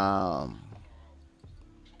right.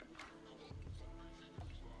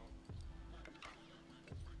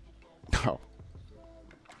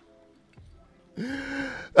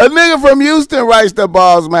 A nigga from Houston writes to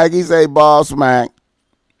Ball Smack. He say, Ball Smack,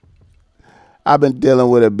 I've been dealing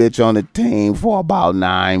with a bitch on the team for about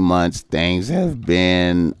 9 months. Things have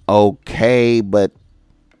been okay, but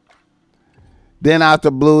then out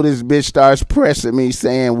the blue, this bitch starts pressing me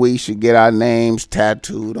saying we should get our names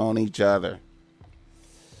tattooed on each other.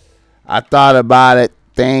 I thought about it.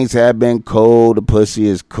 Things have been cool. The pussy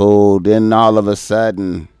is cool. Then all of a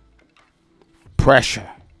sudden, pressure.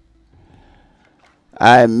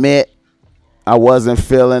 I admit I wasn't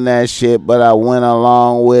feeling that shit, but I went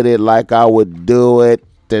along with it like I would do it.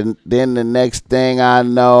 Then the next thing I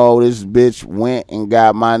know, this bitch went and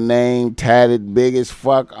got my name tatted big as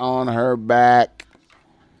fuck on her back.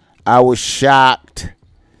 I was shocked.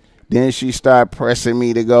 Then she started pressing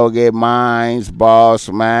me to go get mines. Ball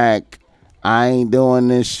Smack. I ain't doing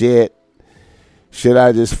this shit. Should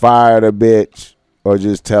I just fire the bitch or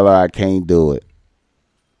just tell her I can't do it?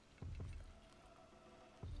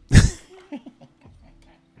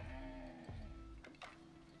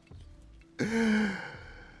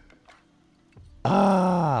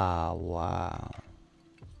 Wow.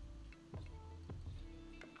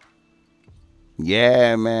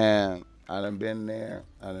 Yeah, man. I done been there.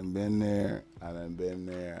 I done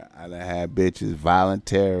had bitches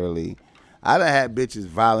voluntarily.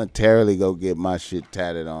 Go get my shit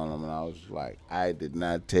tatted on them. And I was like, I did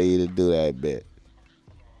not tell you to do that, bitch.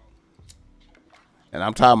 And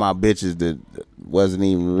I'm talking about bitches that wasn't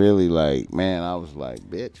even really like, man, I was like,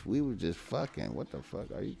 bitch, we were just fucking. What the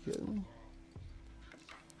fuck? Are you kidding me?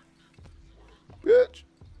 Bitch.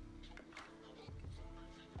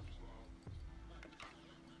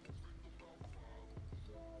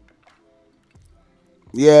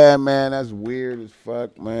 Yeah, man, that's weird as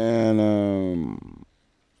fuck, man.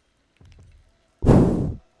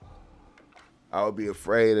 I would be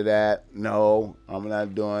afraid of that. No, I'm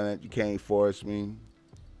not doing it. You can't force me.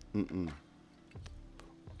 I'm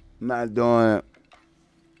not doing it.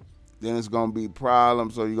 Then it's going to be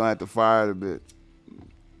problems, so you're going to have to fire the bitch.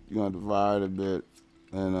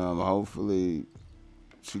 And hopefully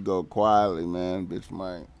she go quietly, man. Bitch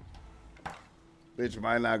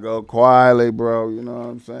might not go quietly, bro. You know what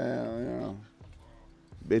I'm saying? You know,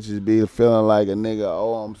 bitches be feeling like a nigga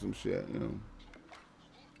owe them some shit, you know.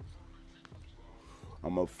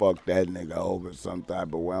 I'm going to fuck that nigga over some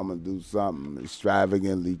type of way. I'm going to do something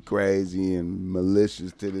extravagantly crazy and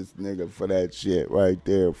malicious to this nigga for that shit right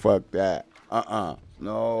there. Fuck that.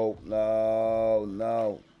 No.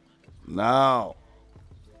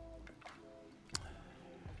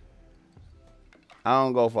 I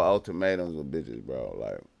don't go for ultimatums with bitches, bro.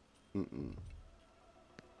 Like,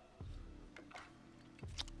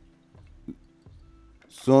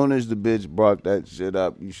 Soon as the bitch brought that shit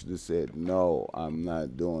up, you should have said, no, I'm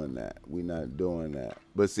not doing that. We not doing that.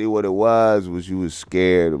 But see, what it was you was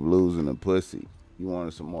scared of losing a pussy. You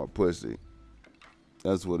wanted some more pussy.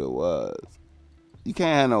 That's what it was. You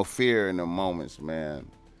can't have no fear in the moments,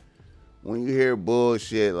 man. When you hear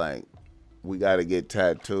bullshit like, we got to get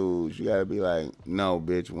tattoos, you got to be like, no,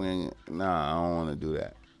 bitch, I don't want to do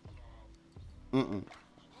that.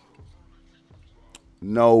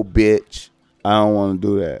 No, bitch, I don't want to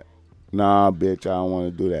do that. Nah, bitch, I don't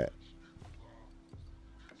want to do that.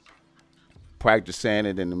 Practice saying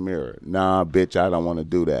it in the mirror. Nah, bitch, I don't want to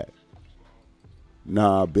do that.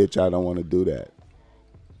 Nah, bitch, I don't want to do that.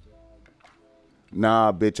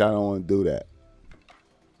 Nah, bitch, I don't want to do that.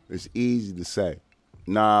 It's easy to say.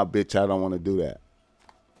 nah, bitch, I don't want to do that.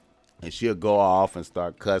 And she'll go off and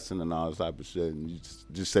start cussing and all this type of shit. And you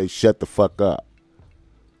just say, shut the fuck up.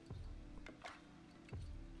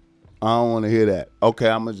 I don't want to hear that. Okay,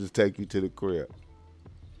 I'm going to just take you to the crib.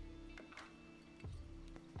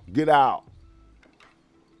 Get out.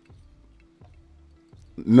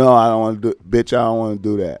 No, I don't want to do it. Bitch, I don't want to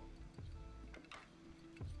do that.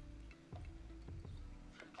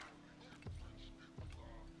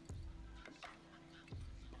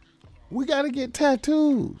 We got to get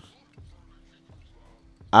tattoos.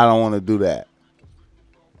 I don't want to do that.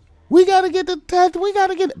 We got to get the tattoo. We got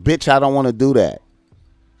to get it. Bitch, I don't want to do that.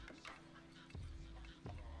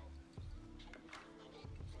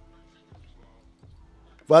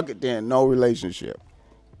 Fuck it then. No relationship.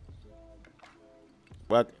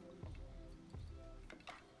 Fuck it.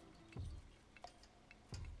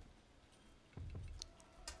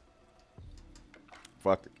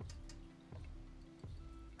 Fuck it.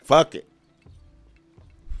 Fuck it.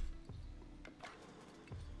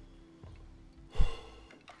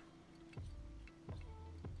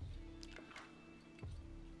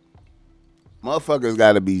 Motherfuckers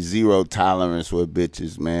got to be zero tolerance with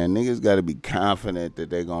bitches, man. Niggas got to be confident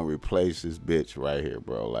that they going to replace this bitch right here,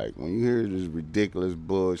 bro. Like, when you hear this ridiculous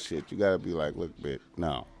bullshit, you got to be like, look, bitch,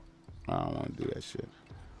 no. I don't want to do that shit.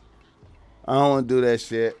 I don't want to do that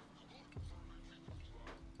shit.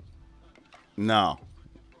 No.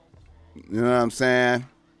 You know what I'm saying?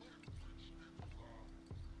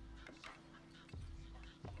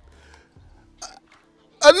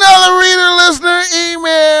 Another reader, listener,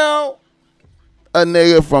 email. A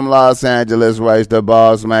nigga from Los Angeles writes to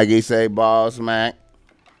Boss Mac. He say, Boss Mac,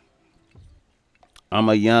 I'm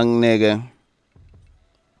a young nigga,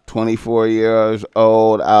 24 years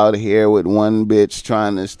old, out here with one bitch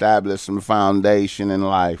trying to establish some foundation in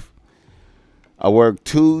life. I work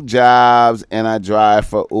 2 jobs and I drive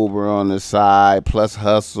for Uber on the side, plus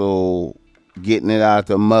hustle getting it out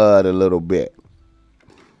the mud a little bit.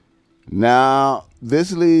 Now,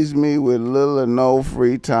 this leaves me with little or no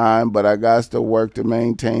free time, but I got to work to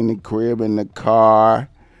maintain the crib and the car.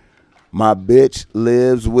 My bitch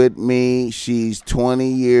lives with me. She's 20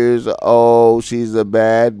 years old. She's a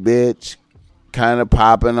bad bitch, kind of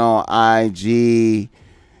popping on IG,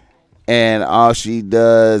 and all she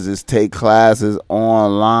does is take classes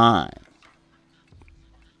online.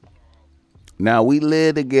 Now, we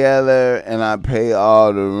live together, and I pay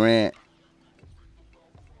all the rent.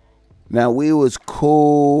 Now, we was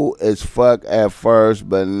cool as fuck at first,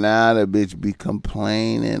 but now the bitch be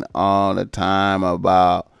complaining all the time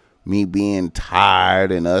about me being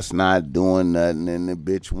tired and us not doing nothing, and the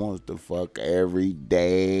bitch wants to fuck every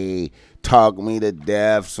day, talk me to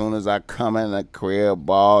death soon as I come in the crib,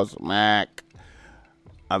 Boss Mac.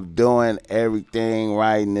 I'm doing everything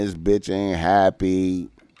right and this bitch ain't happy.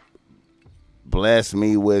 Bless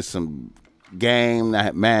me with some game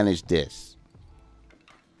to manage this.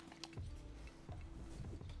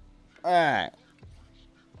 All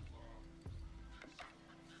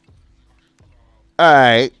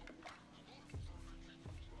right.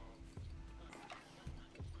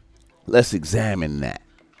 Let's examine that.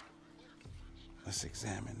 Let's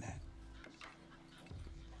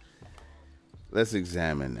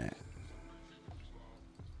examine that.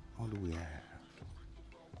 What do we have?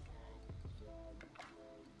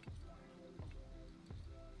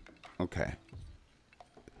 Okay.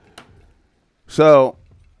 So,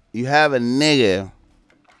 you have a nigga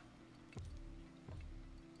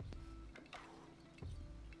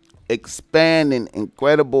expanding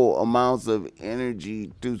incredible amounts of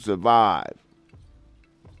energy to survive.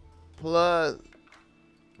 Plus,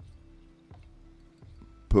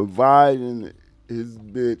 providing his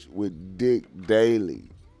bitch with dick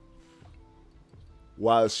daily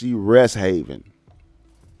while she rest haven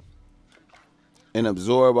and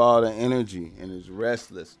absorb all the energy and his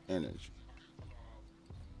restless energy.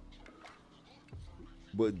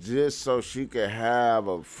 But just so she could have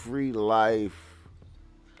a free life,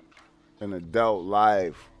 an adult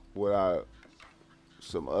life, without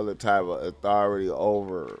some other type of authority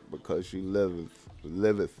over her, because she liveth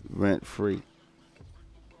rent free.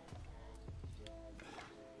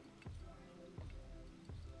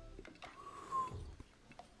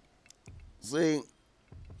 See,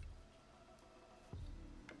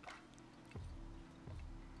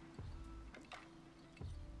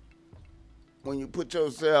 when you put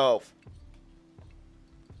yourself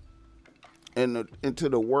into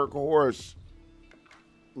the workhorse,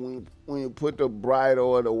 when you put the bridle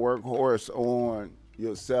or the workhorse on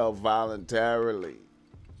yourself voluntarily,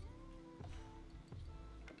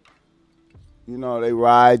 you know, they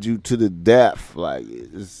ride you to the death. Like,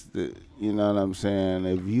 it's the, you know what I'm saying?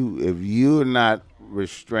 If you're not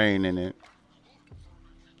restraining it,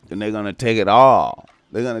 then they're gonna take it all.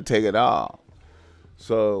 They're gonna take it all.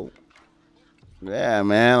 So, yeah,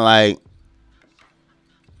 man, like,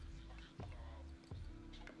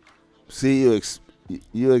 see,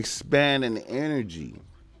 you expanding the energy.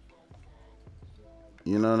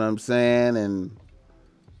 You know what I'm saying? And,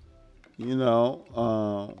 you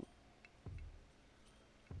know,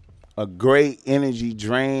 a great energy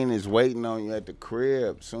drain is waiting on you at the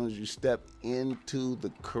crib. As soon as you step into the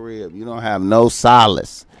crib, you don't have no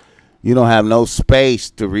solace. You don't have no space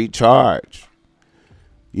to recharge.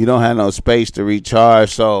 You don't have no space to recharge.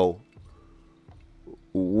 So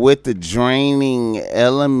with the draining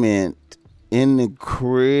element in the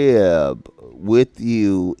crib with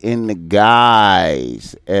you in the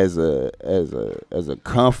guise as a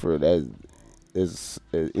comfort, as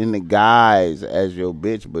in the guise as your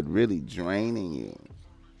bitch, but really draining you,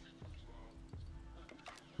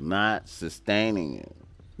 not sustaining you,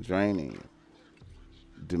 draining you,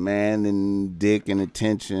 demanding dick and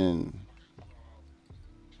attention,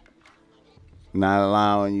 not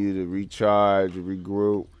allowing you to recharge,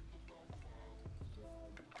 regroup.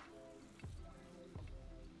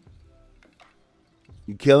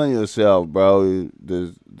 You killing yourself, bro.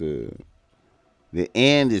 The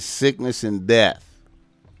end is sickness and death.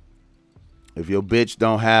 If your bitch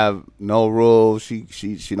don't have no rules, she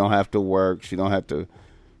don't have to work. She don't have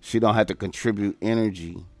to contribute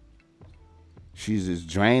energy. She's just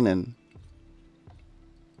draining.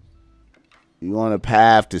 You on a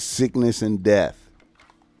path to sickness and death.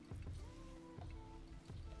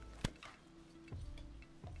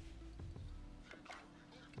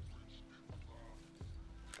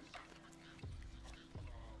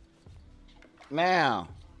 Now,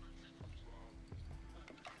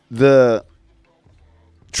 the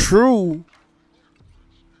true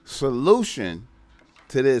solution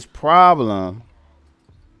to this problem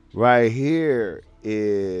right here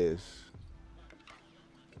is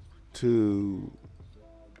to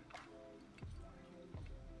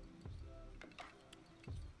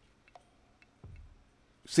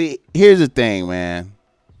see, here's the thing, man.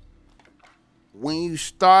 When you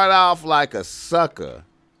start off like a sucker,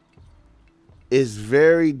 it's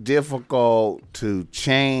very difficult to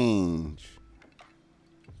change,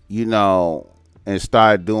 you know, and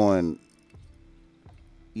start doing,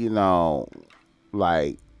 you know,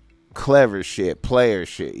 like clever shit, player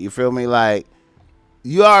shit. You feel me? Like,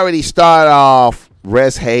 you already start off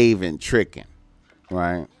Rest Haven tricking,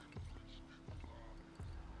 right?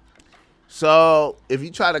 So if you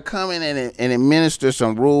try to come in and administer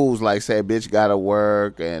some rules, like say, bitch gotta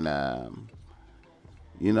work, and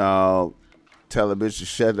you know, tell a bitch to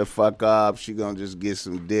shut the fuck up, she gonna just get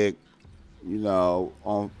some dick, you know,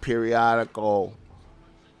 on periodical.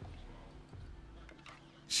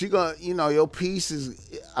 She gonna, you know, your piece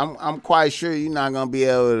is, I'm quite sure you're not gonna be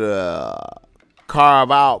able to carve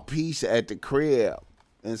out peace at the crib,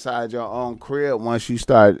 inside your own crib, once you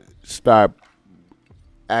start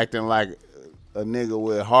acting like a nigga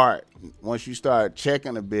with heart. Once you start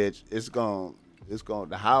checking a bitch,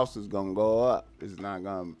 the house is gonna go up. It's not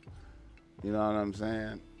gonna, you know what I'm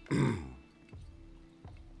saying?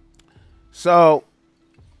 So,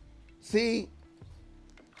 see,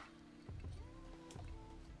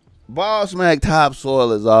 Boss Mac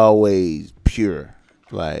Topsoil is always pure,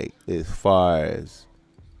 like, as far as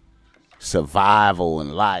survival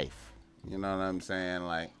in life. You know what I'm saying?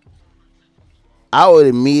 Like, I would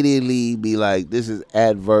immediately be like, this is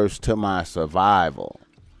adverse to my survival.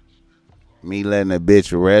 Me letting a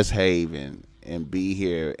bitch Rest Haven and be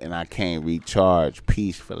here, and I can't recharge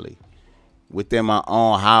peacefully within my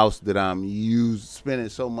own house that I'm spending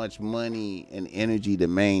so much money and energy to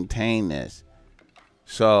maintain this.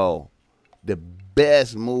 So the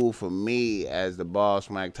best move for me as the Boss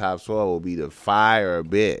Mac Topsoil will be to fire a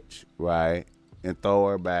bitch, right? And throw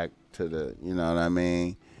her back to the, you know what I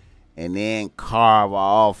mean? And then carve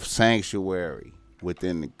off sanctuary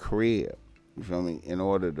within the crib, you feel me? In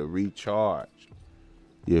order to recharge,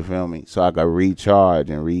 you feel me? So I can recharge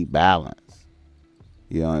and rebalance.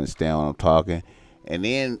 You understand what I'm talking? And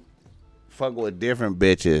then fuck with different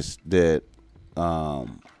bitches that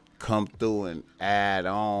come through and add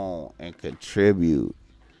on and contribute,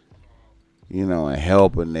 you know, and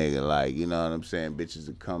help a nigga. Like, you know what I'm saying? Bitches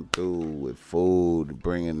that come through with food,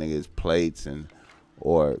 bringing niggas plates, and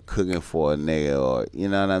or cooking for a nigga, or, you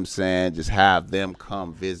know what I'm saying? Just have them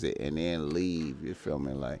come visit and then leave, you feel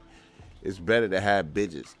me? Like, it's better to have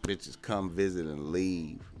bitches come visit and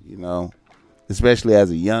leave, you know? Especially as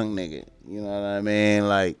a young nigga, you know what I mean?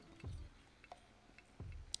 Like,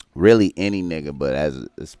 really any nigga, but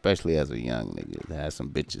especially as a young nigga, to have some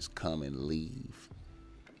bitches come and leave.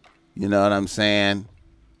 You know what I'm saying?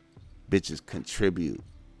 Bitches contribute.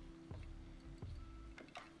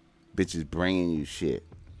 Bitches bringing you shit,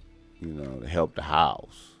 you know, to help the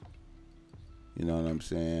house. You know what I'm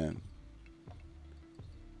saying?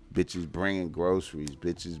 Bitches bringing groceries.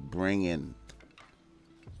 Bitches bringing,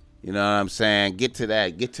 you know what I'm saying? Get to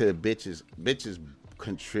that. Get to the bitches. Bitches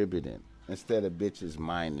contributing instead of bitches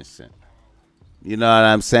minusing. You know what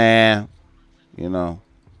I'm saying? You know.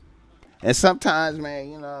 And sometimes,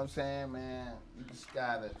 man, you know what I'm saying, man,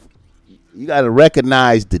 you gotta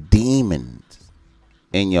recognize the demons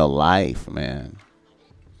in your life, man.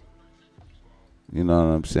 You know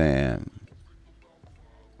what I'm saying?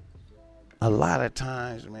 A lot of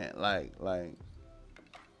times, man, like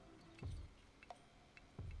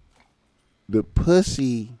the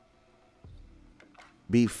pussy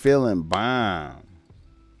be feeling bomb.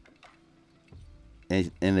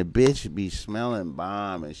 And the bitch be smelling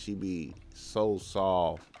bomb and she be so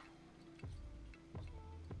soft.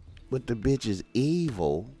 But the bitch is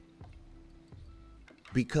evil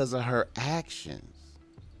because of her actions.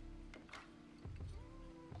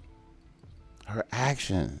 Her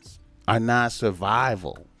actions are not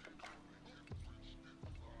survival.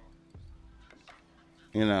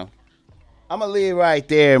 You know, I'm gonna leave right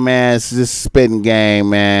there, man. It's just spitting game,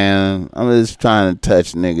 man. I'm just trying to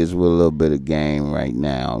touch niggas with a little bit of game right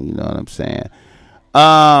now. You know what I'm saying?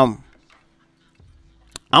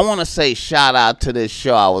 I want to say shout out to this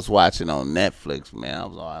show I was watching on Netflix, man. I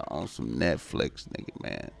was on some Netflix, nigga,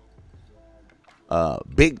 man.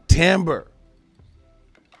 Big Timber.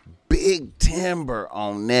 Big Timber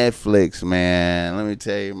on Netflix, man. Let me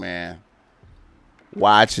tell you, man.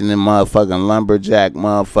 Watching the motherfucking Lumberjack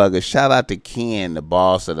motherfuckers. Shout out to Ken, the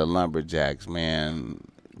boss of the Lumberjacks, man.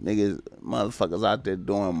 Niggas, motherfuckers out there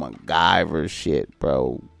doing MacGyver shit,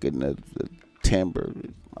 bro. Getting the timber.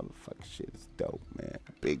 Motherfucker shit is dope, man.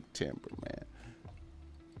 Big Timber, man.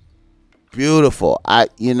 Beautiful. I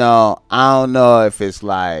don't know if it's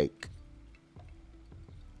like,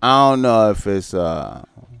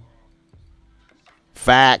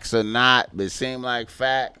 facts or not, but it seem like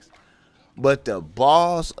facts. But the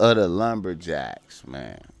boss of the Lumberjacks,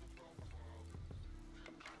 man.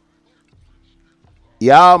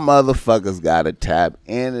 Y'all motherfuckers gotta tap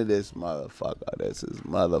into this motherfucker. This is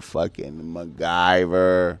motherfucking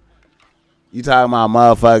MacGyver. You talking about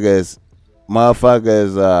motherfuckers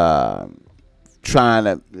trying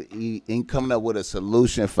to coming up with a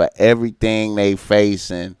solution for everything they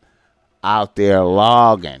facing out there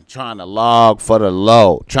logging, trying to log for the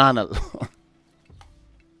low, these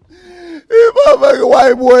motherfucking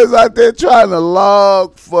white boys out there trying to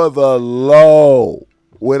log for the low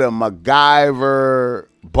with a MacGyver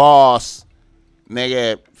boss,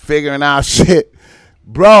 nigga, figuring out shit.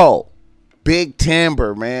 Bro, Big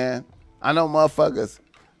Timber, man. I know motherfuckers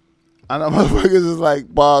is like,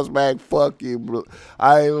 boss man, fuck you, bro.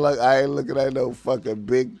 I ain't looking at no fucking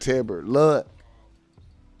Big Timber. Look.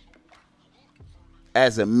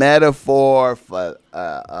 As a metaphor for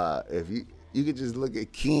if you could just look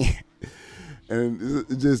at Ken and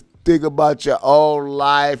just think about your own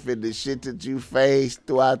life and the shit that you face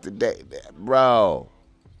throughout the day, bro.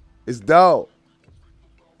 It's dope.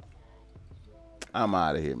 I'm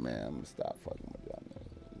out of here, man. I'm gonna stop fucking with y'all.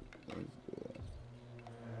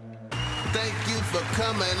 Thank you for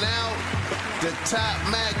coming out. The Top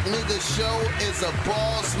Mac Nigga Show is a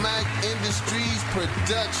Boss Mac Industries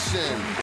production.